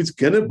 so it was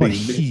going to be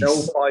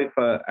Michelle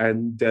Pfeiffer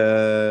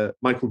and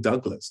Michael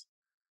Douglas.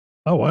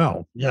 Oh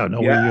wow! Yeah,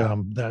 no, yeah.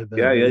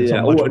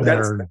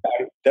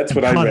 That's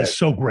what I read. Is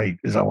so great,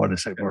 as I want to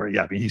say.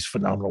 He's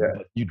phenomenal.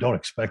 But you don't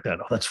expect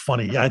that. Oh, that's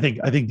funny. Yeah, I think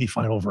the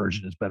final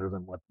version is better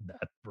than what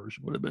that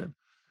version would have been.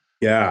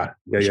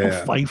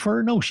 Michelle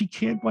Pfeiffer? No, she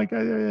can't. Like,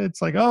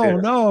 it's like,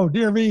 no,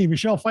 dear me,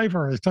 Michelle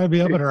Pfeiffer. It's time to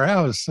be up at her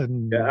house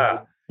and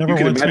never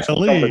wants me to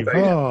leave.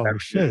 Oh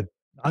shit,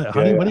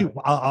 honey, what do you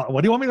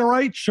want me to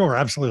write? Sure,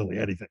 absolutely,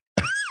 anything.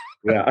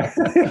 Yeah,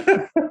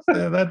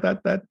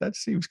 that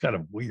seems kind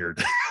of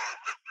weird.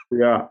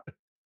 Yeah.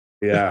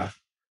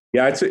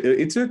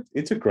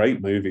 It's a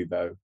great movie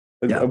though,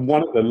 and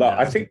one of the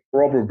I think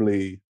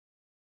probably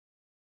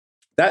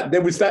that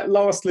there was that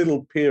last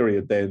little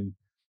period. Then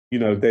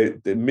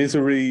the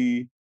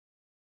Misery,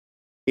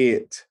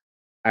 It,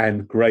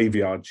 and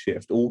Graveyard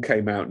Shift all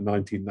came out in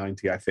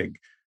 1990. I think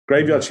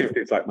Graveyard Shift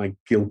is like my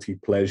guilty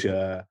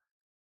pleasure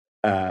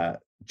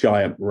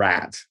giant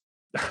rat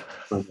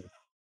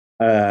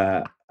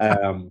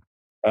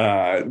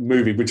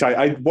movie, which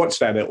I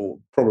watched that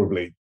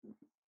probably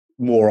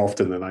more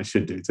often than I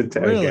should do.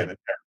 Really? I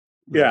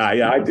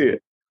do.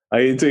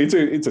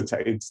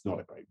 It's not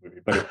a great movie,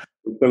 but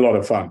it's a lot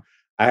of fun.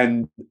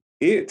 And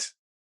it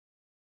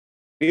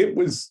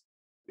is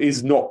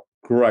not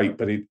great,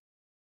 but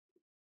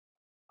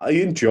I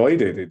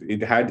enjoyed it.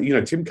 It had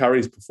Tim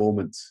Curry's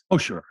performance. Oh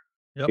sure,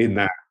 in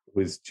that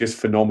was just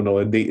phenomenal.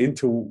 And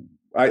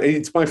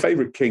it's my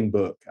favorite King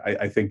book.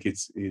 I think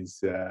is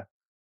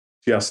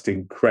just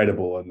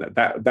incredible, and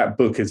that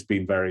book has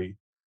been very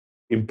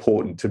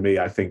important to me,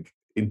 I think,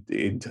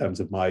 in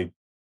terms of my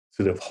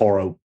sort of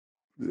horror,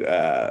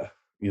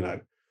 you know,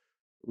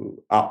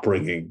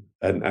 upbringing,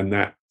 and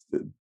that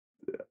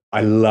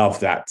I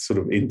love that sort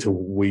of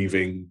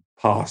interweaving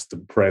past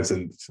and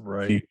present,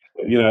 right?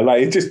 You know,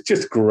 like it's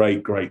just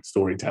great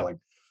storytelling.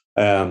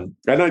 And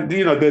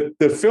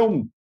the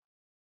film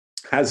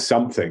has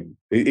something.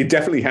 It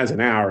definitely has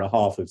an hour and a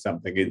half of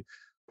something. It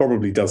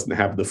probably doesn't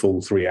have the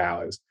full 3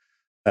 hours,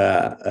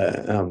 but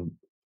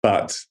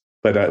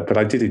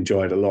I did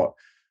enjoy it a lot.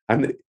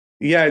 And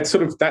yeah, it's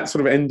that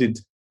sort of ended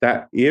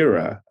that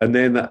era. And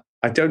then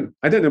I don't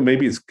know.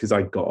 Maybe it's because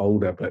I got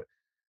older, but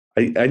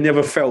I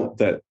never felt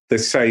that the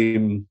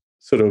same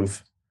sort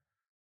of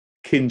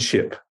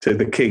kinship to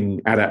the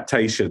King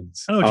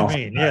adaptations. I know what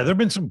you mean. Yeah, there've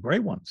been some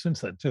great ones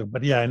since then too.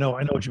 But yeah, I know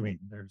what you mean.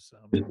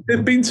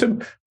 There've been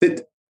some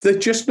that they're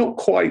just not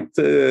quite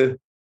the.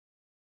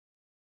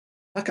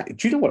 Like,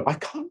 do you know what? I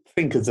can't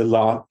think of the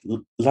last.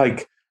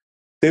 Like,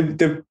 they've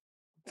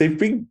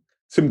been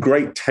some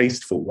great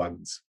tasteful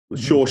ones.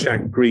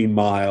 Shawshank, Green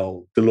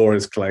Mile,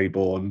 Dolores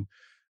Claiborne.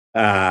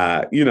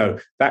 You know,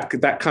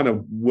 that kind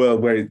of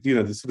world where, you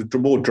know, the sort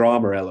of more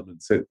drama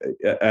elements there.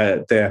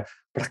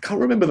 But I can't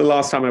remember the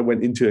last time I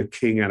went into a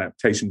King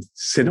adaptation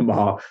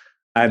cinema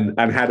and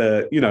had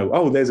a, you know,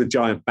 oh, there's a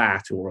giant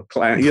bat or a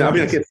clown. You know, I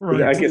mean, I guess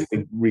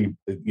they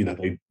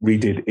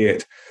redid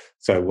it.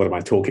 So what am I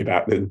talking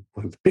about? The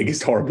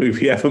biggest horror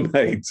movie ever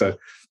made. So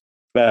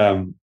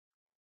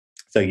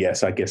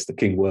yes, I guess the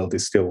King world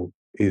is still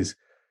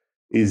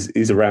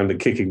is around and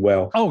kicking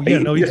well. Oh yeah,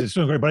 no, he's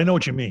doing great, but I know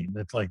what you mean.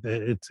 It's like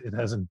it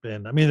hasn't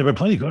been. I mean, there have been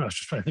plenty good. I was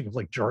just trying to think of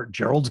like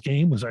Gerald's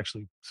Game was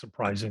actually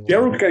surprising.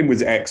 Gerald's Game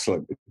was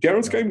excellent.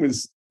 Gerald's Game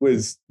was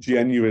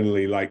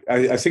genuinely, like,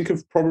 I think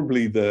of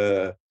probably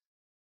the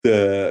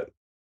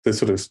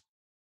sort of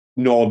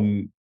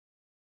non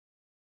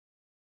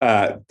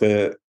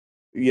that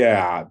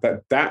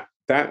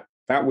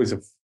was a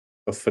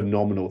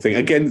phenomenal thing.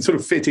 Again, sort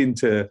of fit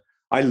into.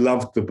 I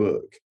loved the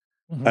book.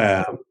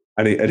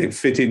 And it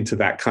fit into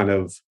that kind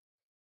of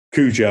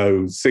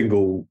Cujo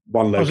single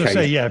one location. I was going to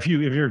say, yeah, if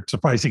you're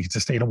surprised you get to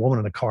stay in a woman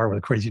in a car with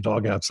a crazy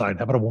dog outside,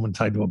 how about a woman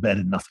tied to a bed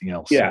and nothing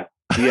else? Yeah.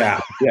 I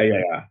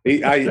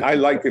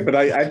liked it, but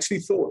I actually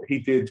thought he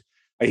did.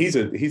 He's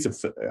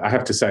I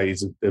have to say,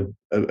 he's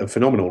a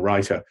phenomenal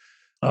writer.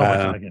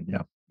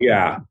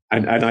 Yeah,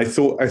 and I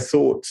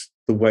thought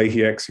the way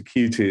he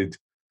executed,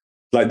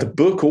 like the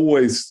book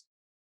always.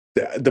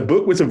 The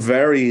book was a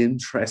very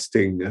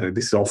interesting.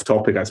 This is off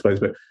topic, I suppose,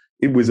 but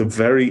it was a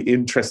very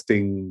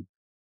interesting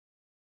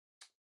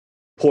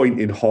point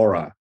in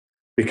horror,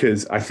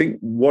 because I think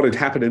what had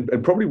happened,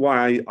 and probably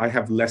why I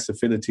have less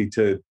affinity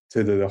to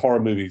the horror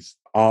movies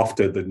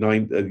after the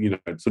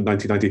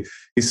 1990,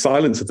 is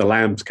Silence of the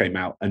Lambs came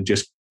out and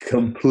just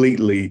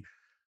completely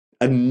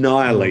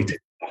annihilated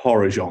the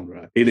horror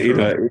genre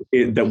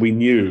that we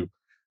knew,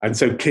 and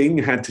so King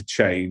had to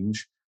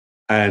change,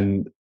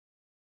 and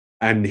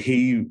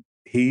he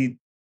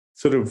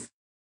sort of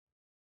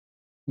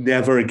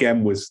never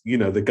again was, you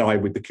know, the guy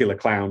with the killer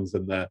clowns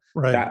and that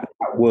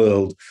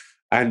world,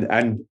 and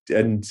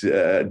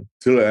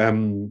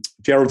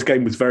Gerald's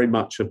Game was very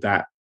much of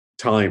that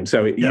time.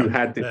 So you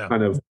had this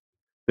kind of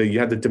you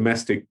had the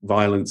domestic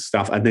violence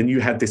stuff, and then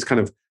you had this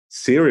kind of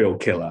serial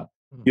killer,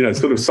 you know,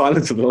 sort of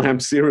Silence of the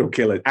Lambs serial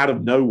killer out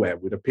of nowhere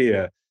would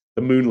appear,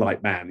 the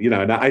Moonlight Man, you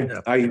know. And I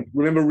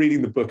remember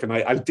reading the book, and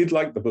I did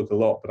like the book a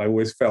lot, but I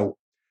always felt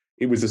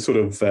it was a sort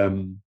of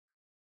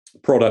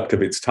product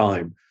of its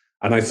time.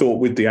 And I thought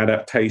with the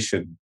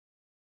adaptation,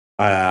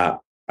 I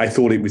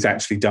thought it was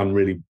actually done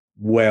really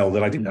well,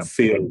 that I didn't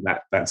feel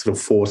that sort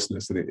of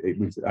forcedness, and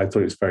I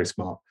thought it was very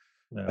smart.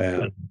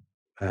 That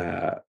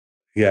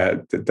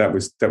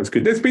was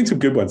good. There's been some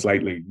good ones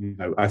lately. You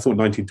know, I thought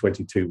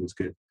 1922 was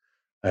good.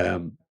 I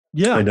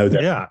know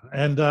that. Yeah,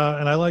 and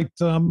I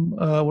liked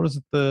what is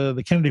it,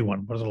 the Kennedy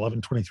one? What is it,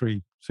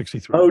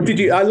 11/23/63? Oh, did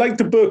you? I liked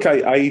the book.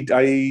 I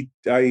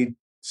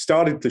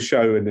started the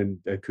show and then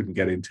I couldn't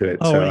get into it.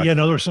 Oh, so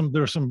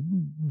there were some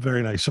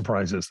very nice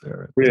surprises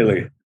there.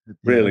 Really.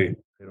 The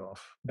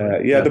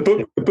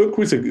book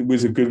was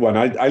a good one.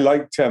 I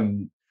liked. I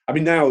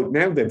mean, now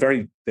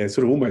they're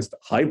sort of almost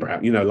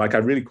highbrow. You know, like I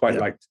really quite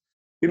liked.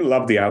 Didn't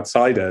love The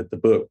Outsider, the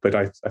book, but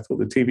I thought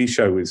the TV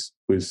show was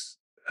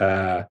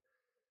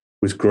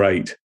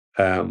great.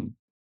 I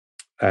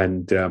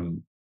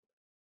couldn't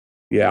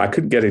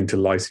get into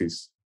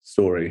Lacey's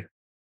story.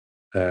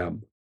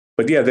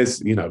 But yeah,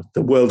 there's, you know,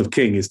 the world of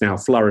King is now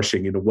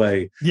flourishing in a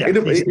way. Yeah,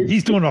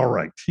 he's doing all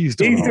right. He's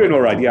doing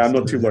all right. Yeah, I'm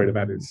not too worried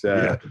about his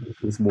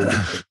more.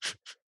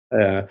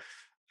 But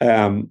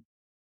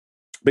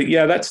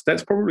yeah,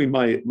 that's probably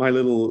my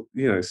little,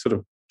 you know, sort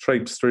of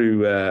traipse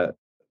through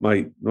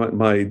my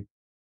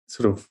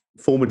sort of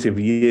formative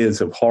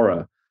years of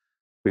horror,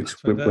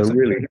 which were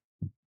really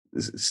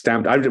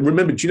stamped. I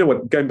remember, do you know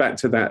what? Going back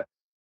to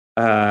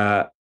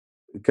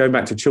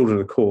Children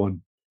of the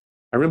Corn,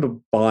 I remember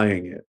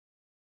buying it.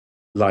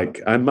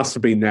 Like, I must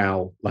have been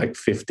now like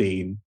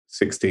 15,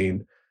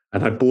 16,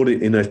 and I bought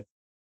it in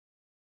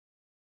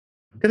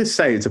I'm going to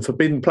say it's a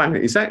Forbidden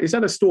Planet. Is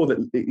that a store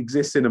that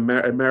exists in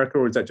America,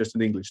 or is that just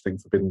an English thing,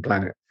 Forbidden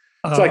Planet?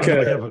 It's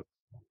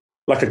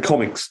like a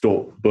comic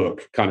store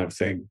book kind of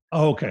thing.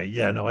 Oh, okay.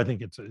 Yeah, no, I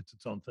think it's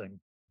its own thing.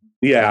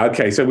 Yeah,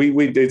 okay. So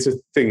we it's a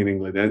thing in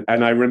England.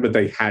 And I remember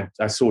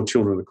I saw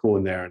Children of the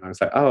Corn there, and I was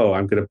like, oh,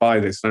 I'm going to buy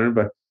this. And I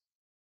remember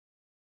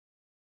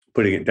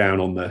putting it down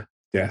on the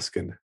desk,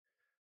 and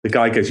the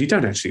guy goes, you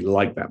don't actually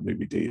like that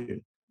movie, do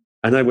you?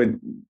 And I went,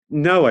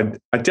 no, I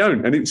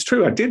don't. And it's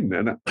true, I didn't.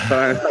 But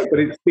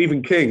it's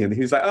Stephen King. And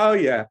he's like, oh,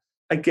 yeah,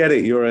 I get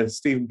it. You're a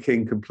Stephen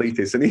King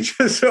completist. And he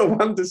just sort of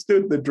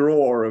understood the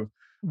draw of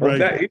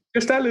that.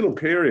 Just that little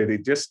period.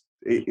 And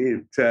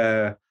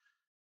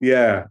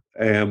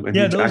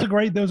that was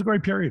a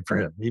great period for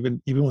him.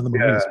 Even when the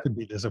movies could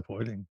be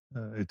disappointing,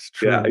 it's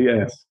true.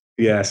 Yeah,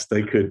 yes,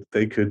 they could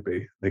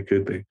be.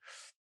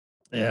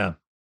 Yeah.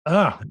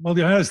 Well,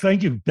 Johannes,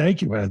 thank you,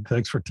 man.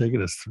 Thanks for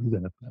taking us through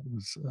that.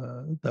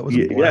 That was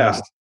a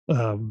blast.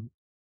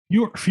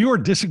 Fewer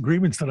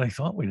disagreements than I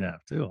thought we'd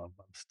have too. I'm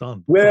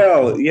stunned.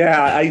 Well,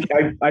 yeah,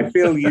 I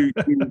feel you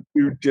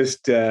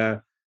just you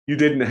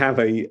didn't have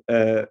a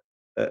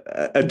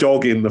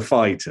dog in the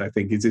fight. I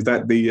think is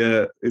that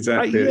the is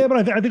that yeah,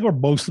 but I think we're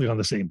mostly on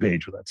the same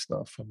page with that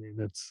stuff. I mean,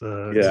 it's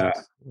and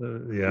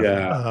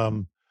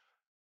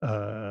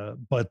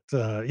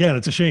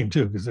it's a shame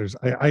too, because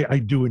I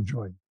do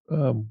enjoy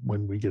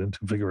when we get into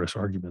vigorous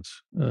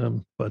arguments.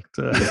 But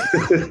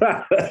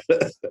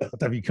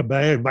have you come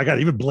back? My God,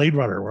 even Blade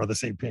Runner, we're on the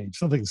same page.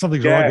 Something's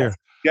wrong here.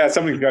 Yeah,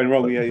 something's going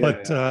wrong.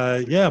 But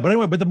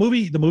anyway, the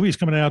movie is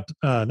coming out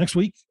next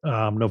week,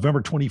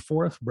 November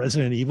 24th.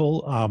 Resident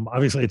Evil.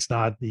 Obviously, it's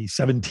not the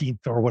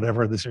 17th or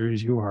whatever the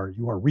series. You are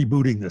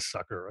rebooting this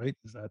sucker, right?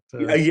 Is that?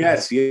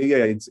 Yes,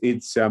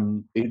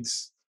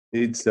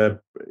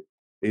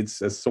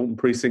 It's Assault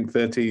Precinct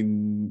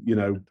 13,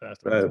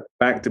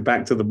 back to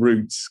the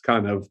roots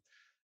kind of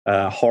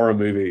horror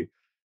movie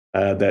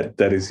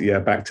that is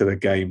back to the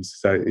games.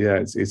 So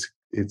yeah,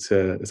 it's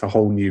a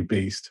whole new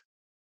beast.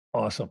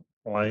 Awesome.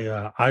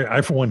 Well,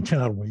 I for one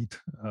cannot wait.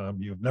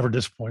 You've never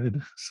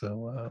disappointed,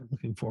 so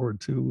looking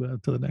forward to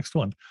the next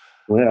one.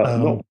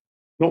 Well,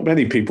 not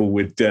many people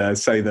would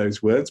say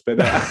those words, but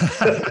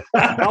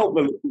I'll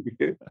believe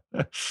you.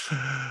 All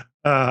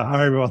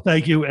right, well,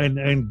 thank you,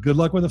 and good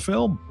luck with the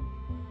film.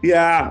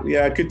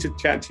 Yeah, good to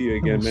chat to you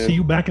again, man. See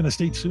you back in the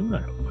States soon,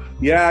 I hope.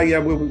 Yeah,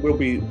 we'll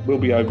be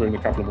over in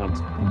a couple of months.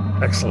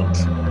 Excellent.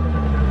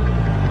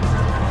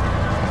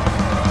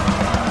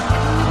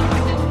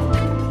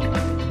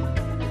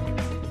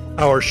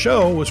 Our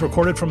show was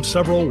recorded from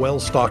several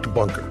well-stocked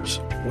bunkers.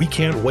 We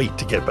can't wait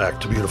to get back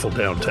to beautiful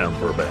downtown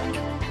Burbank.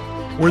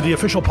 We're the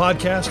official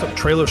podcast of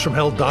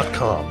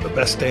trailersfromhell.com, the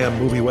best damn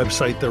movie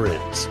website there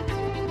is.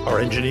 Our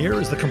engineer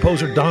is the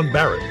composer Don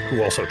Barrett,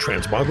 who also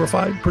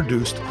transmogrified,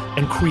 produced,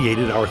 and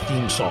created our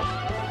theme song.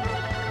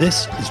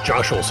 This is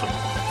Josh Olson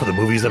for The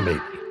Movies That Made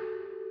Me.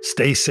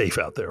 Stay safe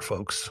out there,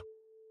 folks.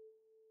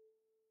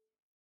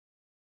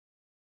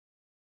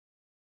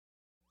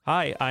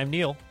 Hi, I'm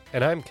Neil.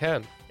 And I'm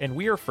Ken. And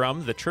we are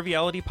from the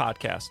Triviality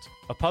Podcast,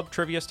 a pub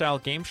trivia-style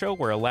game show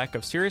where a lack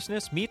of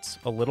seriousness meets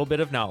a little bit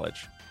of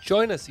knowledge.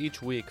 Join us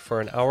each week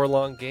for an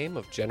hour-long game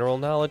of general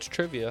knowledge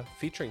trivia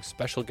featuring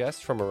special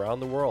guests from around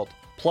the world,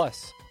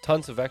 plus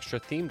tons of extra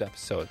themed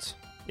episodes.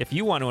 If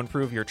you want to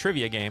improve your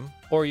trivia game,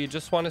 or you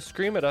just want to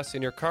scream at us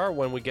in your car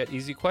when we get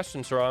easy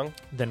questions wrong,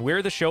 then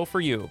we're the show for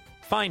you.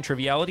 Find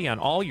Triviality on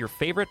all your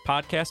favorite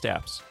podcast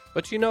apps.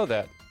 But you know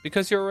that,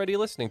 because you're already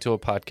listening to a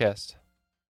podcast.